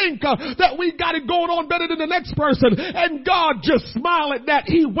to think that we got it going on better than the next person. And God just smile at that.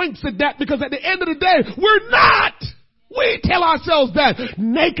 He winks at that because at the end of the day, we're not. We tell ourselves that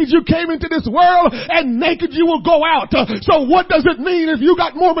naked you came into this world and naked you will go out. So what does it mean if you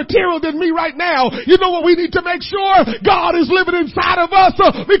got more material than me right now? You know what we need to make sure? God is living inside of us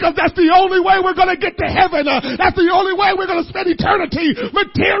because that's the only way we're going to get to heaven. That's the only way we're going to spend eternity.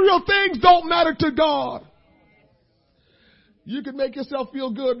 Material things don't matter to God. You can make yourself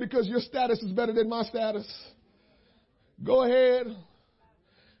feel good because your status is better than my status. Go ahead.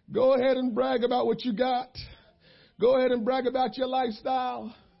 Go ahead and brag about what you got. Go ahead and brag about your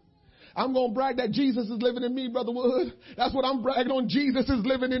lifestyle. I'm going to brag that Jesus is living in me, Brother Wood. That's what I'm bragging on. Jesus is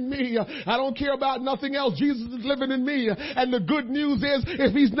living in me. I don't care about nothing else. Jesus is living in me. And the good news is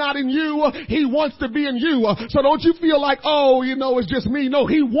if he's not in you, he wants to be in you. So don't you feel like, oh, you know, it's just me. No,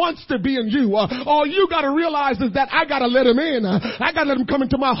 he wants to be in you. All you got to realize is that I got to let him in. I got to let him come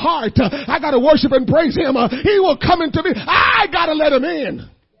into my heart. I got to worship and praise him. He will come into me. I got to let him in.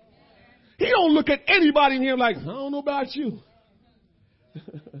 He don't look at anybody in here like, I don't know about you.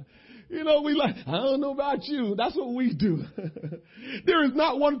 You know, we like, I don't know about you. That's what we do. There is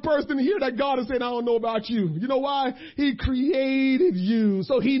not one person here that God is saying, I don't know about you. You know why? He created you,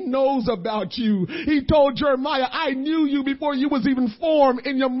 so he knows about you. He told Jeremiah, I knew you before you was even formed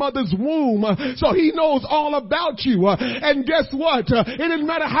in your mother's womb. So he knows all about you. And guess what? It didn't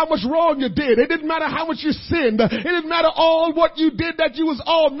matter how much wrong you did. It didn't matter how much you sinned. It didn't matter all what you did that you was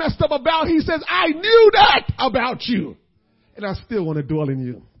all messed up about. He says, I knew that about you. And I still want to dwell in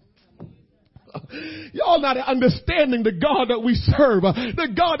you. Y'all not understanding the God that we serve,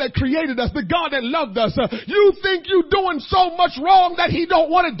 the God that created us, the God that loved us. You think you doing so much wrong that he don't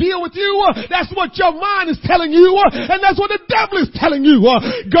want to deal with you? That's what your mind is telling you, and that's what the devil is telling you.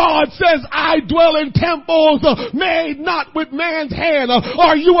 God says, I dwell in temples made not with man's hand.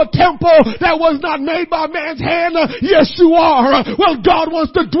 Are you a temple that was not made by man's hand? Yes, you are. Well, God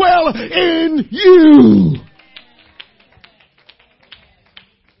wants to dwell in you.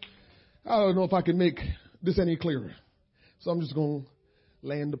 I don't know if I can make this any clearer. So I'm just going to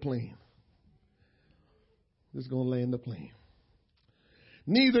land the plane. Just going to land the plane.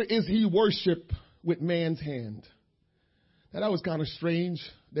 Neither is he worship with man's hand. Now that was kind of strange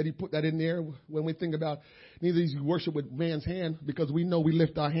that he put that in there when we think about neither is he worship with man's hand, because we know we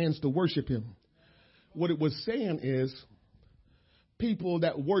lift our hands to worship him. What it was saying is people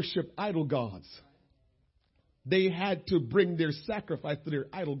that worship idol gods, they had to bring their sacrifice to their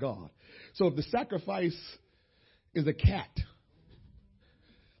idol god. So if the sacrifice is a cat,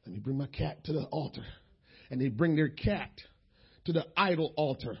 let me bring my cat to the altar. And they bring their cat to the idol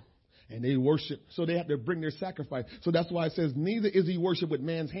altar. And they worship. So they have to bring their sacrifice. So that's why it says, neither is he worship with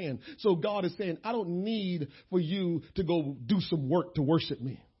man's hand. So God is saying, I don't need for you to go do some work to worship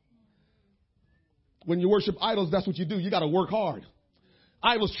me. When you worship idols, that's what you do. You got to work hard.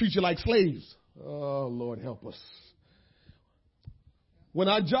 Idols treat you like slaves. Oh, Lord, help us. When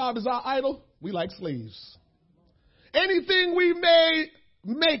our job is our idol, we like slaves. Anything we may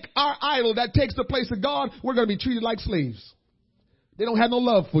make our idol that takes the place of God, we're going to be treated like slaves. They don't have no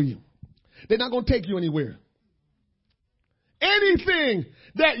love for you. They're not going to take you anywhere. Anything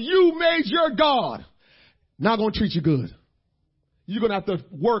that you made your God, not going to treat you good. You're going to have to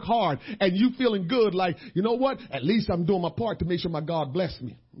work hard, and you feeling good like, you know what? At least I'm doing my part to make sure my God bless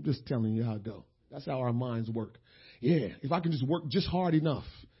me. I'm just telling you how it goes. That's how our minds work. Yeah, if I can just work just hard enough.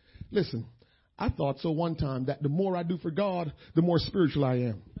 Listen, I thought so one time that the more I do for God, the more spiritual I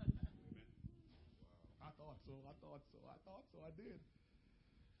am. I thought so. I did.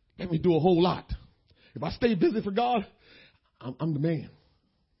 Let me do a whole lot. If I stay busy for God, I'm the man.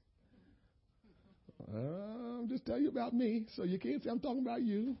 I'm just telling you about me, so you can't say I'm talking about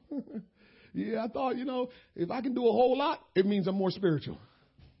you. Yeah, I thought, if I can do a whole lot, it means I'm more spiritual.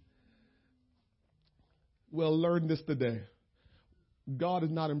 Well, learn this today. God is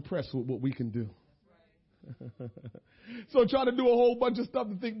not impressed with what we can do. So try to do a whole bunch of stuff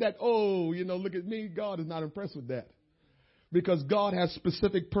to think that, look at me. God is not impressed with that. Because God has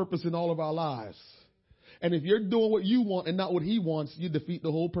specific purpose in all of our lives. And if you're doing what you want and not what he wants, you defeat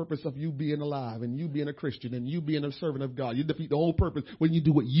the whole purpose of you being alive and you being a Christian and you being a servant of God. You defeat the whole purpose when you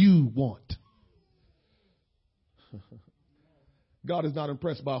do what you want. God is not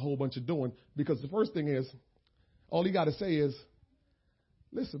impressed by a whole bunch of doing, because the first thing is, all you got to say is,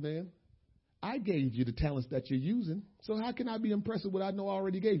 listen, man, I gave you the talents that you're using, so how can I be impressed with what I know I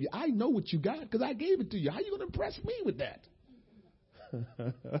already gave you? I know what you got because I gave it to you. How are you going to impress me with that?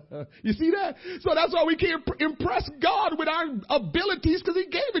 You see that? So that's why we can't impress God with our abilities, because he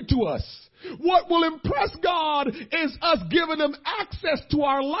gave it to us. What will impress God is us giving him access to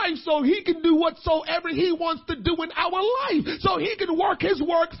our life so he can do whatsoever he wants to do in our life. So he can work his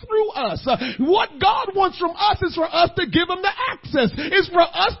work through us. What God wants from us is for us to give him the access. It's for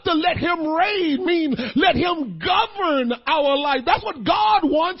us to let him reign, let him govern our life. That's what God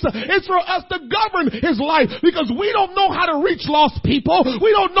wants. It's for us to govern his life because we don't know how to reach lost people.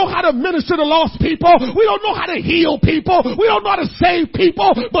 We don't know how to minister to lost people. We don't know how to heal people. We don't know how to save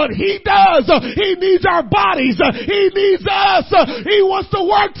people, but he does. He needs our bodies. He needs us. He wants to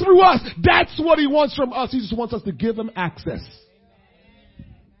work through us. That's what he wants from us. He just wants us to give him access.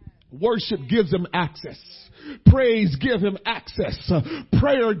 Worship gives him access. Praise, give him access.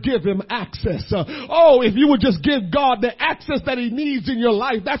 Prayer, give him access. Oh, if you would just give God the access that he needs in your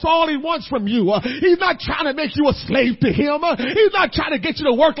life, that's all he wants from you. He's not trying to make you a slave to him. He's not trying to get you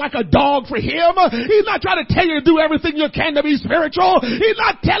to work like a dog for him. He's not trying to tell you to do everything you can to be spiritual. He's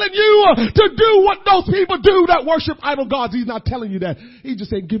not telling you to do what those people do that worship idol gods. He's not telling you that. He's just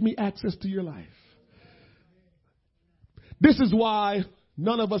saying, give me access to your life. This is why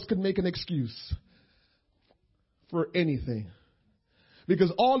none of us can make an excuse for anything.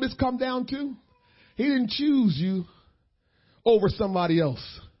 Because all this come down to, he didn't choose you over somebody else.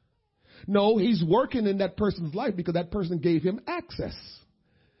 No, he's working in that person's life because that person gave him access.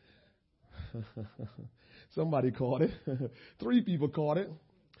 Somebody caught it. 3 people caught it.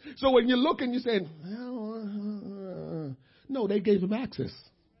 So when you're looking, you're saying, no, they gave him access.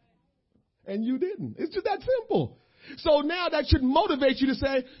 And you didn't. It's just that simple. So now that should motivate you to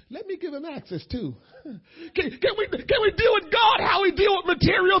say, let me give him access too. Can we deal with God how we deal with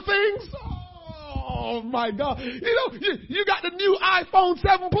material things? Oh my God. You got the new iPhone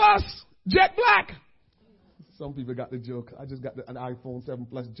 7 Plus, jet black. Some people got the joke. I just got an iPhone 7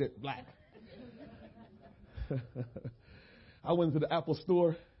 Plus jet black. I went to the Apple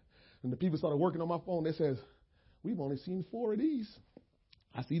store and the people started working on my phone. They said, we've only seen 4 of these.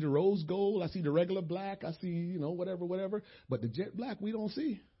 I see the rose gold. I see the regular black. I see, whatever. But the jet black, we don't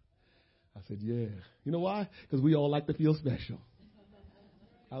see. I said, yeah. You know why? Because we all like to feel special.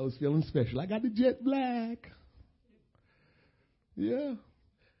 I was feeling special. I got the jet black. Yeah.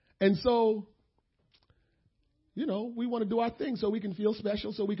 And so, we want to do our thing so we can feel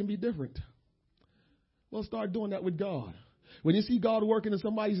special, so we can be different. Well, start doing that with God. When you see God working in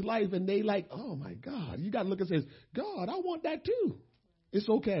somebody's life and they like, oh my God, you got to look and say, God, I want that too. It's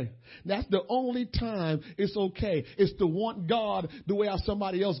okay. That's the only time it's okay. It's to want God the way how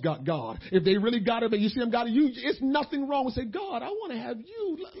somebody else got God. If they really got it, but you see them got it, it's nothing wrong with saying, God, I want to have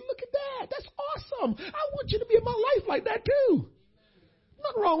you. Look at that. That's awesome. I want you to be in my life like that too.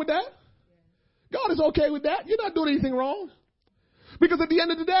 Nothing wrong with that. God is okay with that. You're not doing anything wrong. Because at the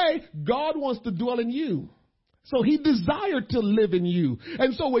end of the day, God wants to dwell in you. So he desired to live in you.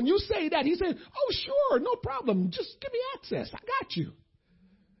 And so when you say that, he said, oh, sure, no problem. Just give me access. I got you.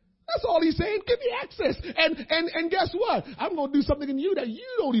 That's all he's saying. Give me access. And guess what? I'm going to do something in you that you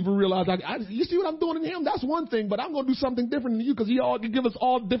don't even realize. You see what I'm doing in him? That's one thing, but I'm going to do something different in you because he can give us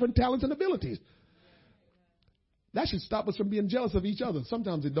all different talents and abilities. That should stop us from being jealous of each other.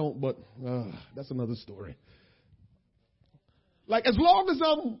 Sometimes it don't, but that's another story. Like as long as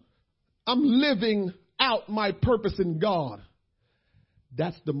I'm living out my purpose in God,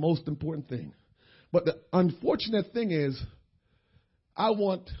 that's the most important thing. But the unfortunate thing is, I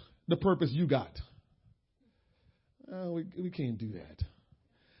want the purpose you got. We can't do that.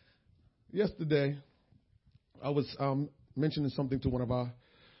 Yesterday, I was mentioning something to one of our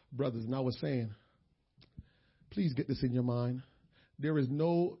brothers, and I was saying, please get this in your mind. There is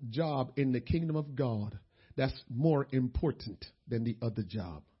no job in the kingdom of God that's more important than the other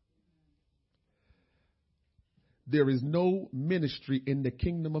job. There is no ministry in the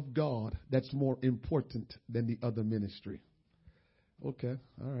kingdom of God that's more important than the other ministry. Okay,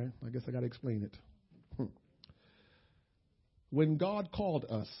 all right. I guess I got to explain it. When God called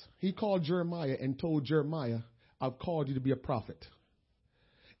us, he called Jeremiah and told Jeremiah, I've called you to be a prophet.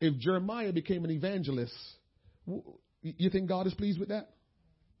 If Jeremiah became an evangelist, you think God is pleased with that?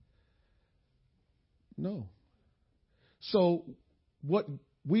 No. So what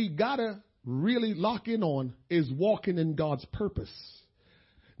we got to really lock in on is walking in God's purpose,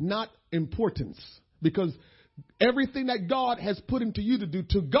 not importance. Because everything that God has put into you to do,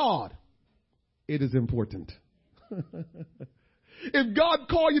 to God, it is important. If God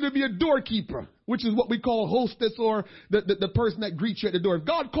called you to be a doorkeeper, which is what we call hostess or the person that greets you at the door, if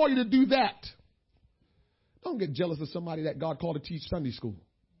God called you to do that, don't get jealous of somebody that God called to teach Sunday school.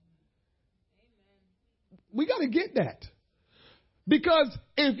 We got to get that. Because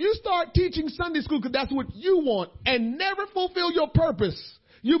if you start teaching Sunday school because that's what you want and never fulfill your purpose,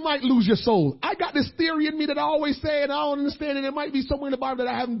 you might lose your soul. I got this theory in me that I always say, and I don't understand it. It might be somewhere in the Bible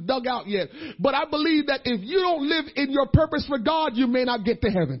that I haven't dug out yet. But I believe that if you don't live in your purpose for God, you may not get to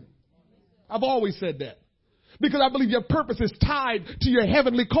heaven. I've always said that. Because I believe your purpose is tied to your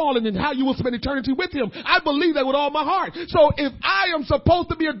heavenly calling and how you will spend eternity with Him. I believe that with all my heart. So if I am supposed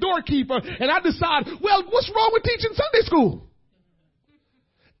to be a doorkeeper and I decide, well, what's wrong with teaching Sunday school?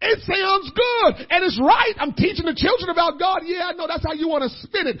 It sounds good and it's right. I'm teaching the children about God. Yeah, I know that's how you want to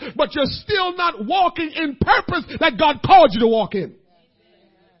spin it, but you're still not walking in purpose that God called you to walk in.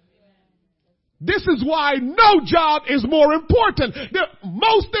 This is why no job is more important. The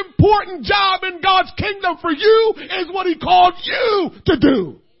most important job in God's kingdom for you is what He called you to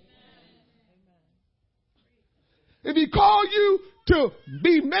do. If He called you to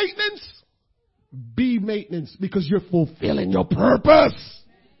be maintenance because you're fulfilling your purpose.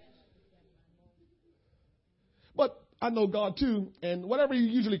 But I know God too, and whatever He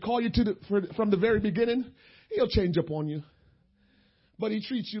usually call you to from the very beginning, He'll change up on you. But He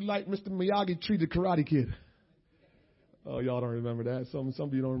treats you like Mr. Miyagi treated Karate Kid. Oh, y'all don't remember that. Some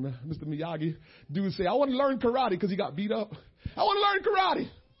of you don't remember. Mr. Miyagi, dude say, I want to learn karate because he got beat up. I want to learn karate.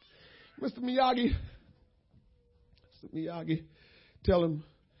 Mr. Miyagi, tell him,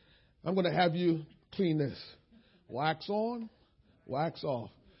 I'm going to have you clean this. Wax on, wax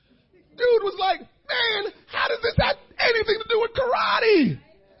off. Dude was like, man, how does this have anything to do with karate?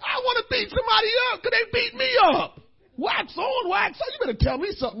 I want to beat somebody up because they beat me up. Wax on, wax off. You better tell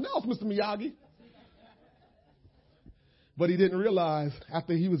me something else, Mr. Miyagi. But he didn't realize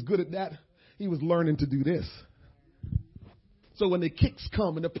after he was good at that, he was learning to do this. So when the kicks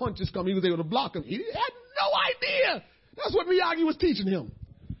come and the punches come, he was able to block them. He had no idea. That's what Miyagi was teaching him.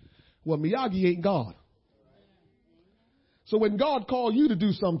 Well, Miyagi ain't God. So when God called you to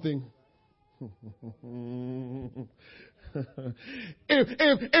do something,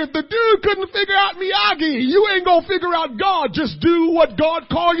 if the dude couldn't figure out Miyagi, you ain't gonna figure out God. Just do what God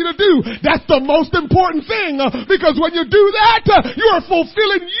called you to do. That's the most important thing, because when you do that, you are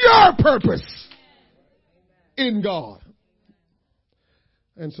fulfilling your purpose in God.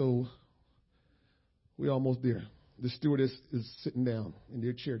 And so we almost there. The stewardess is sitting down in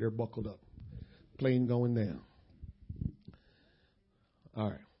their chair. They're buckled up. Plane going down. All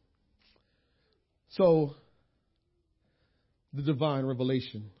right. So the divine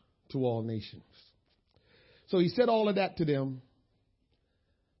revelation to all nations. So he said all of that to them.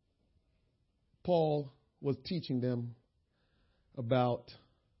 Paul was teaching them about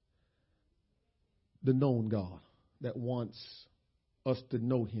the known God that wants us to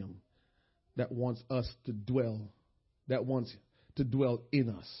know Him, that wants us to dwell, that wants to dwell in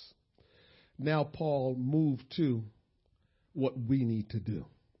us. Now Paul moved to what we need to do.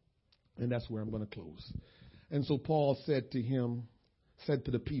 And that's where I'm going to close. And so Paul said to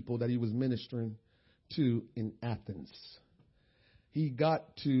the people that he was ministering to in Athens. He got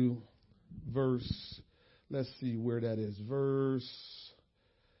to verse, let's see where that is. Verse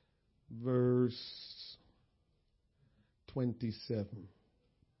 27.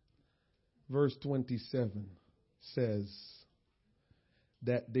 Verse 27 says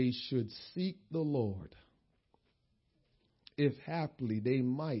that they should seek the Lord, if haply they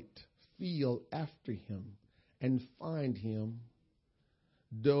might feel after Him and find Him,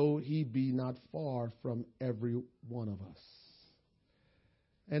 though He be not far from every one of us.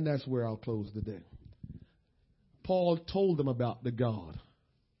 And that's where I'll close today. Paul told them about the God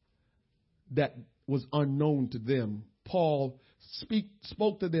that was unknown to them. Paul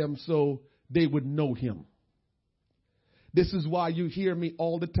spoke to them so they would know Him. This is why you hear me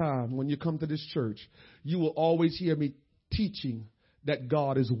all the time when you come to this church. You will always hear me teaching that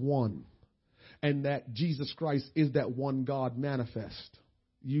God is one and that Jesus Christ is that one God manifest.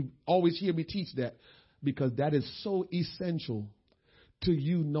 You always hear me teach that because that is so essential to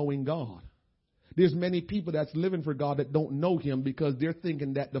you knowing God. There's many people that's living for God that don't know Him because they're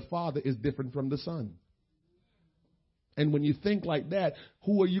thinking that the Father is different from the Son. And when you think like that,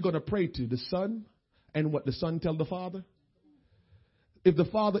 who are you going to pray to? The Son? And what the Son tell the Father? If the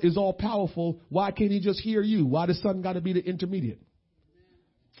Father is all powerful, why can't He just hear you? Why the Son got to be the intermediate?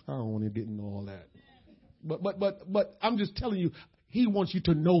 I don't want to get into all that. But I'm just telling you, He wants you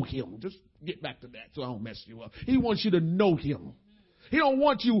to know Him. Just get back to that so I don't mess you up. He wants you to know Him. He don't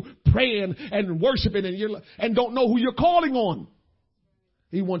want you praying and worshiping and don't know who you're calling on.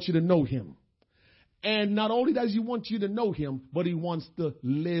 He wants you to know Him. And not only does He want you to know Him, but He wants to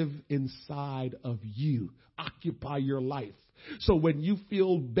live inside of you, occupy your life. So when you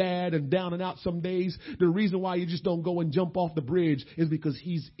feel bad and down and out some days, the reason why you just don't go and jump off the bridge is because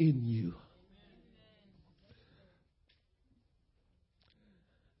He's in you.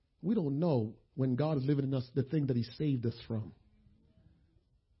 We don't know when God is living in us the thing that he saved us from.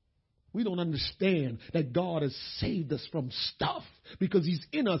 We don't understand that God has saved us from stuff because he's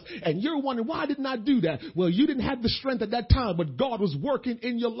in us. And you're wondering, why didn't I do that? Well, you didn't have the strength at that time, but God was working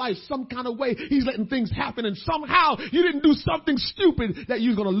in your life some kind of way. He's letting things happen. And somehow you didn't do something stupid that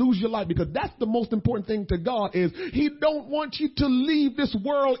you're going to lose your life, because that's the most important thing to God is he don't want you to leave this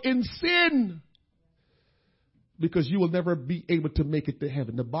world in sin, because you will never be able to make it to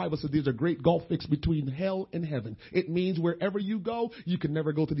heaven. The Bible says there's a great gulf fixed between hell and heaven. It means wherever you go, you can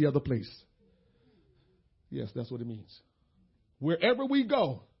never go to the other place. Yes, that's what it means. Wherever we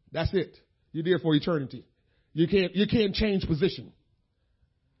go, that's it. You're there for eternity. You can't change position.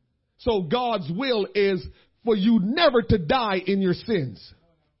 So God's will is for you never to die in your sins.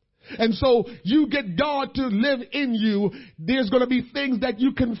 And so you get God to live in you. There's going to be things that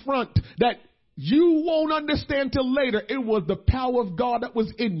you confront that you won't understand till later. It was the power of God that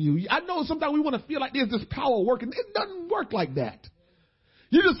was in you. I know sometimes we want to feel like there's this power working. It doesn't work like that.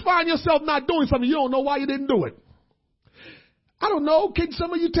 You just find yourself not doing something. You don't know why you didn't do it. I don't know. Can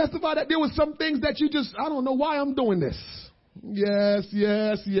some of you testify that there were some things that you just, I don't know why I'm doing this. Yes,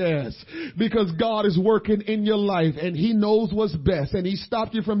 yes, yes. Because God is working in your life and he knows what's best, and he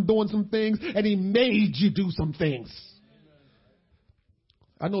stopped you from doing some things and he made you do some things.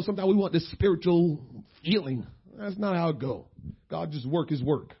 I know sometimes we want this spiritual feeling. That's not how it goes. God just work his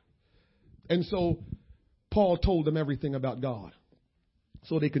work. And so Paul told them everything about God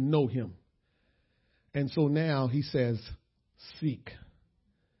so they could know him. And so now he says, seek.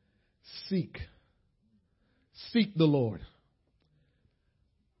 Seek. Seek the Lord.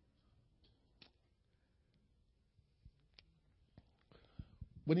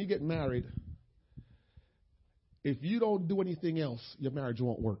 When you get married, if you don't do anything else, your marriage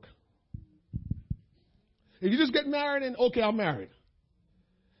won't work. If you just get married and, okay, I'm married,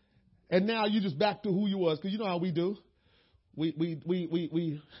 and now you just back to who you was, because you know how we do.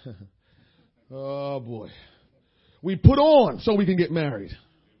 We oh boy. We put on so we can get married.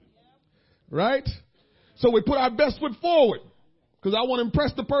 Right? So we put our best foot forward because I want to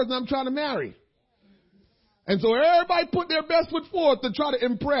impress the person I'm trying to marry. And so everybody put their best foot forward to try to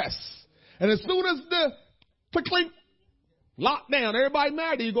impress. And as soon as the clink, lock down, everybody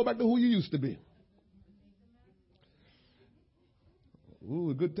married, you go back to who you used to be. Ooh,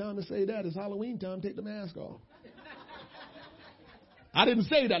 a good time to say that is Halloween time. Take the mask off. I didn't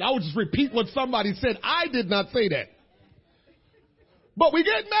say that. I would just repeat what somebody said. I did not say that. But we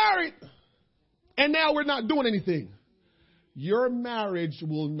get married, and now we're not doing anything. Your marriage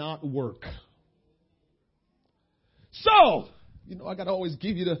will not work. So, I got to always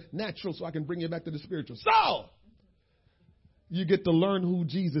give you the natural so I can bring you back to the spiritual. So, you get to learn who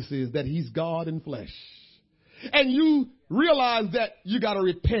Jesus is, that he's God in flesh. And you realize that you got to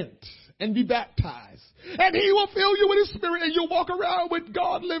repent and be baptized. And he will fill you with his spirit, and you'll walk around with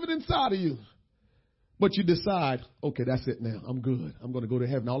God living inside of you. But you decide, okay, that's it now. I'm good. I'm going to go to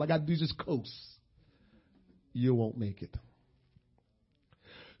heaven. All I got to do is just coast. You won't make it.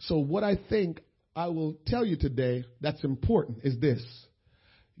 So what I think I will tell you today that's important is this.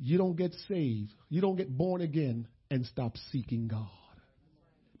 You don't get saved. You don't get born again and stop seeking God.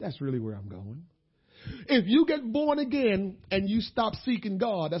 That's really where I'm going. If you get born again and you stop seeking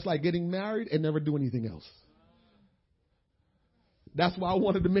God, that's like getting married and never do anything else. That's why I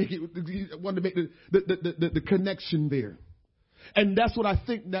wanted to make the connection there. And that's what I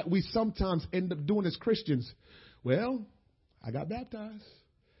think that we sometimes end up doing as Christians. Well, I got baptized.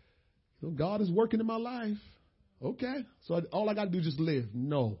 God is working in my life. Okay. So all I got to do is just live.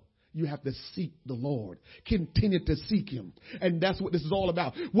 No. You have to seek the Lord. Continue to seek him. And that's what this is all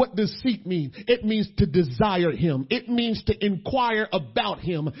about. What does seek mean? It means to desire him. It means to inquire about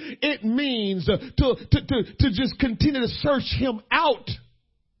him. It means to just continue to search him out.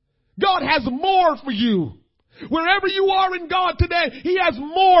 God has more for you. Wherever you are in God today, he has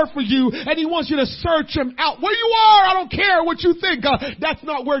more for you, and he wants you to search him out. Where you are, I don't care what you think. That's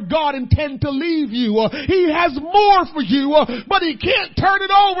not where God intends to leave you. He has more for you, but he can't turn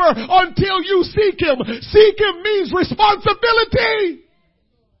it over until you seek him. Seek him means responsibility.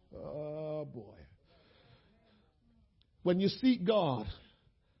 Oh, boy. When you seek God,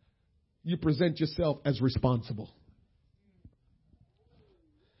 you present yourself as responsible.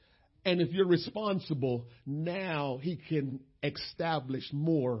 And if you're responsible, now he can establish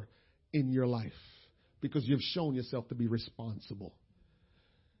more in your life because you've shown yourself to be responsible.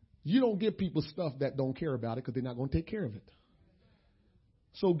 You don't give people stuff that don't care about it because they're not going to take care of it.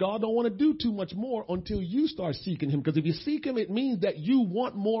 So God don't want to do too much more until you start seeking him, because if you seek him, it means that you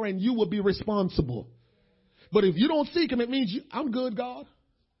want more and you will be responsible. But if you don't seek him, it means I'm good, God.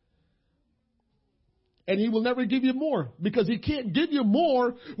 And he will never give you more, because he can't give you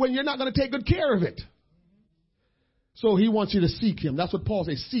more when you're not going to take good care of it. So he wants you to seek him. That's what Paul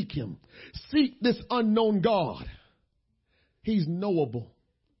says, seek him. Seek this unknown God. He's knowable.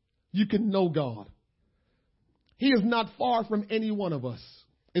 You can know God. He is not far from any one of us.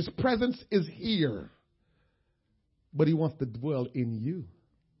 His presence is here. But he wants to dwell in you.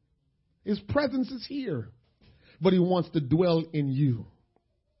 His presence is here. But he wants to dwell in you.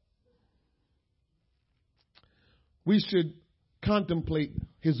 We should contemplate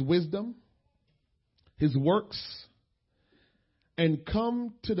his wisdom, his works, and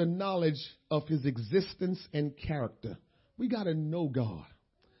come to the knowledge of his existence and character. We got to know God.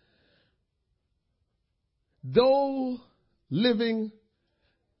 Though living,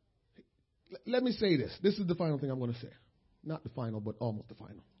 let me say this. This is the final thing I'm going to say. Not the final, but almost the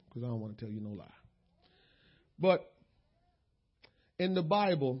final, because I don't want to tell you no lie. But in the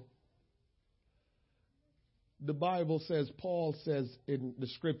Bible says, Paul says in the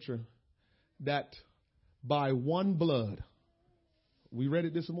scripture, that by one blood, we read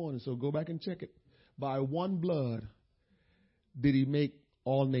it this morning, so go back and check it. By one blood did he make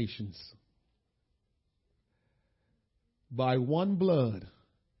all nations. By one blood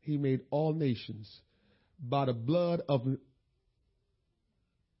he made all nations. By the blood of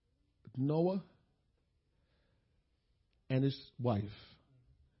Noah and his wife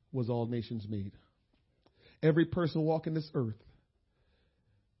was all nations made. Every person walking this earth,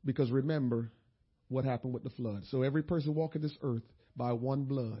 because remember what happened with the flood. So every person walking this earth by one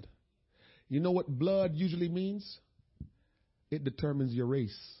blood. You know what blood usually means? It determines your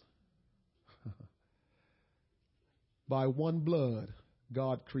race. By one blood,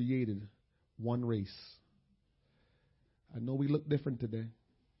 God created one race. I know we look different today.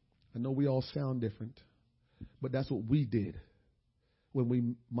 I know we all sound different. But that's what we did when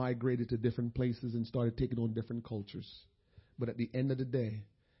we migrated to different places and started taking on different cultures. But at the end of the day,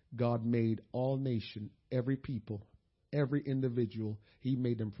 God made all nation, every people, every individual. He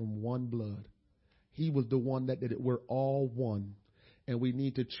made them from one blood. He was the one that did it. We're all one. And we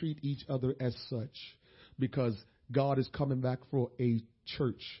need to treat each other as such, because God is coming back for a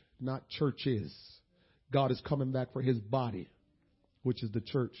church, not churches. God is coming back for his body, which is the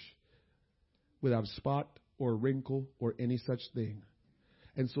church, without spot or wrinkle or any such thing.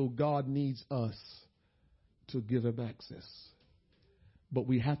 And so God needs us to give him access. But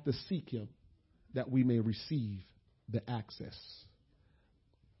we have to seek him that we may receive the access.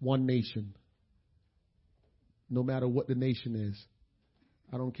 One nation. No matter what the nation is.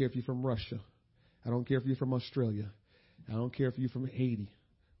 I don't care if you're from Russia. I don't care if you're from Australia. I don't care if you're from Haiti.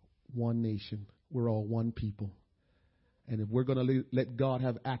 One nation. We're all one people. And if we're going to let God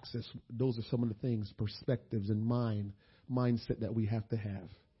have access, those are some of the things, perspectives and mindset that we have to have.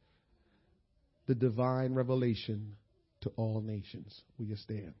 The divine revelation to all nations. Will you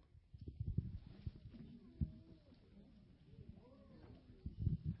stand?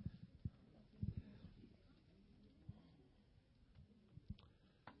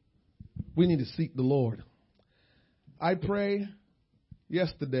 We need to seek the Lord. I pray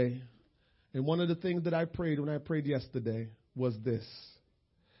yesterday, and one of the things that I prayed when I prayed yesterday was this.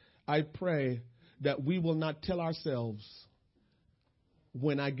 I pray that we will not tell ourselves,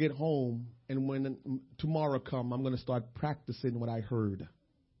 when I get home and when tomorrow comes, I'm going to start practicing what I heard.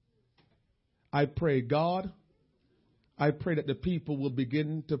 I pray, God, I pray that the people will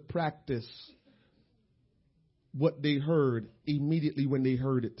begin to practice what they heard immediately when they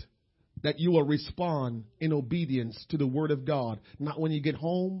heard it. That you will respond in obedience to the word of God. Not when you get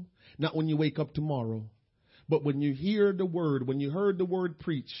home, not when you wake up tomorrow, but when you hear the word, when you heard the word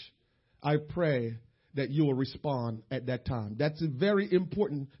preach, I pray that you will respond at that time. That's very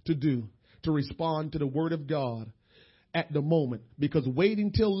important to do, to respond to the word of God at the moment. Because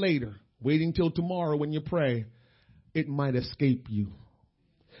waiting till later, waiting till tomorrow when you pray, it might escape you.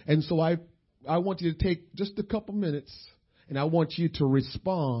 And so I want you to take just a couple minutes, and I want you to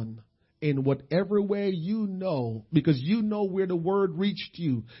respond in whatever way you know, because you know where the word reached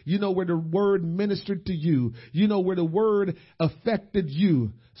you. You know where the word ministered to you. You know where the word affected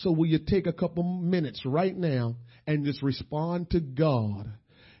you. So will you take a couple minutes right now and just respond to God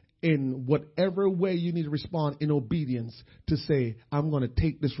in whatever way you need to respond in obedience, to say, I'm going to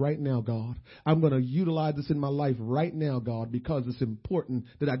take this right now, God. I'm going to utilize this in my life right now, God, because it's important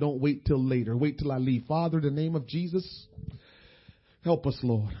that I don't wait till later. Wait till I leave. Father, in the name of Jesus, help us,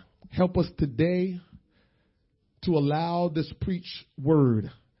 Lord. Help us today to allow this preached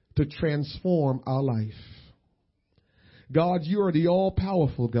word to transform our life. God, you are the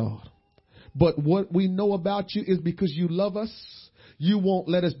all-powerful God. But what we know about you is because you love us, you won't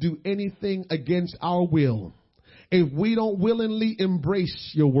let us do anything against our will. If we don't willingly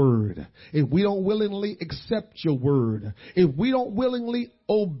embrace your word, if we don't willingly accept your word, if we don't willingly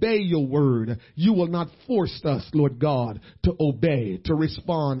obey your word, you will not force us, Lord God, to obey, to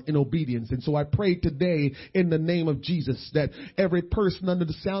respond in obedience. And so I pray today in the name of Jesus that every person under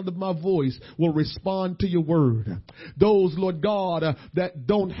the sound of my voice will respond to your word. Those, Lord God, that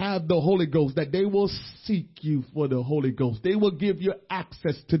don't have the Holy Ghost, that they will seek you for the Holy Ghost. They will give you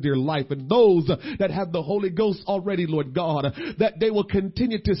access to their life. And those that have the Holy Ghost already, Lord God, that they will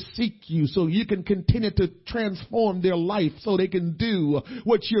continue to seek you so you can continue to transform their life so they can do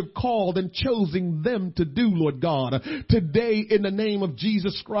what you've called and chosen them to do, Lord God. Today, in the name of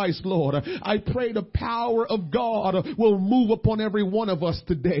Jesus Christ, Lord, I pray the power of God will move upon every one of us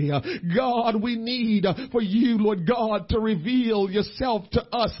today. God, we need for you, Lord God, to reveal yourself to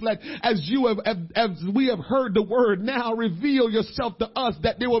us. Like as we have heard the word, now reveal yourself to us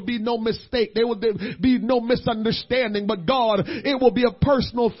that there will be no mistake. There will be no misunderstanding. But God, it will be a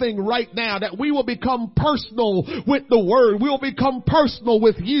personal thing right now, that we will become personal with the word. We will become personal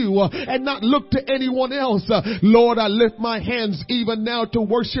with you and not look to anyone else. Lord, I lift my hands even now to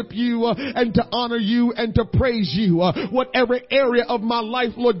worship you and to honor you and to praise you. Whatever area of my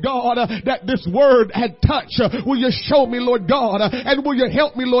life, Lord God, that this word had touched, will you show me, Lord God, and will you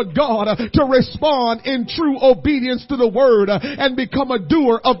help me, Lord God, to respond in true obedience to the word and become a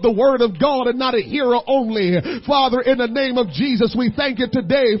doer of the word of God and not a hearer only. Father, in the name of Jesus, we thank you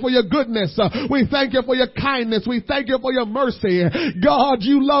today for your goodness. We thank you for your kindness. We thank you for your mercy. God,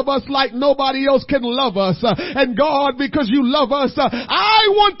 you love us like nobody else can love us. And God, because you love us, I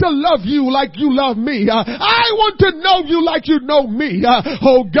want to love you like you love me. I want to know you like you know me.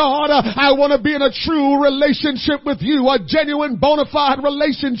 Oh God, I want to be in a true relationship with you, a genuine bona fide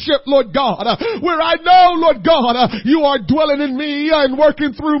relationship, Lord God, where I know, Lord God, you are dwelling in me and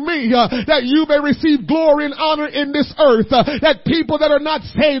working through me, that you may receive glory and honor in this earth, that people that are not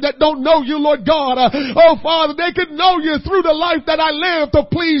saved, that don't know you, Lord God, oh Father, they can know you through the life that I live to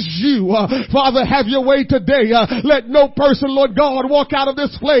please you. Father, have your way today. Let no person, Lord God, walk out of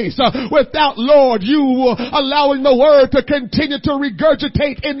this place without, Lord, you allowing the word to continue to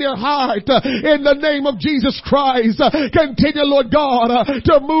regurgitate in their heart. In the name of Jesus Christ, continue, Lord God,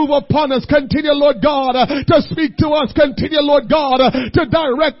 to move upon us. Continue, Lord God, to speak to us. Continue, Lord God, to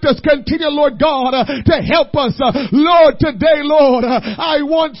direct us. Continue, Lord God, to help us. Lord, today, Lord, I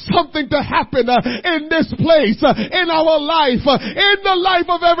want something to happen in this place, in our life, in the life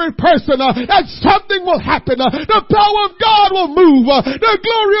of every person, that something will happen. The power of God will move. The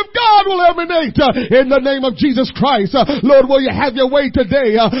glory of God will emanate in the name of Jesus Christ. Lord, will you have your way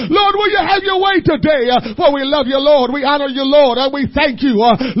today? Lord, will you have your way today? For we love you, Lord. We honor you, Lord, and we thank you.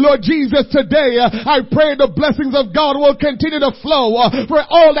 Lord Jesus, today I pray the blessings of God will continue to flow for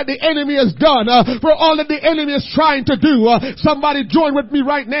all that the enemy has done, for all that the enemy is trying to do. Somebody join with me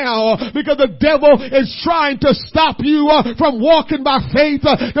right now, because the devil is trying to stop you from walking by faith.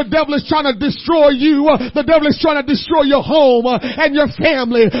 The devil is trying to destroy you. The devil is trying to destroy your home and your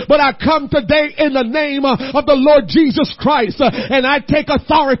family. But I come today in the name of the Lord Jesus Christ, and I take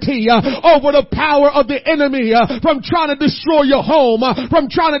authority over the power of the enemy from trying to destroy your home, from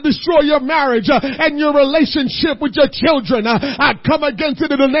trying to destroy your marriage and your relationship with your children. I come against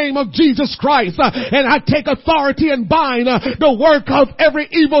it in the name of Jesus Christ, and I take authority and bind the work of every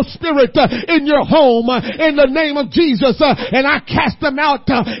evil spirit in your home in the name of Jesus, and I cast them out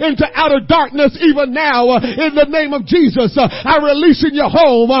into outer darkness even now in the name of Jesus. I release in your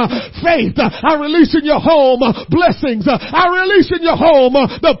home faith. I release in your home blessings. I release in your home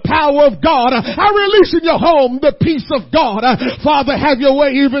the power of God. I release in your home the peace of God. Father, have your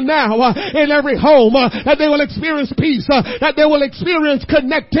way even now in every home, that they will experience peace, that they will experience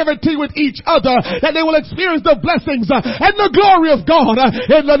connectivity with each other, that they will experience the blessings and the glory of God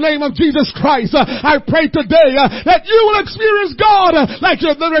in the name of Jesus Christ. I pray today that you will experience God like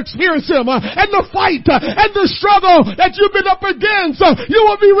you've never experienced Him, and the fight and the struggle that you've been up against, you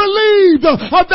will be relieved of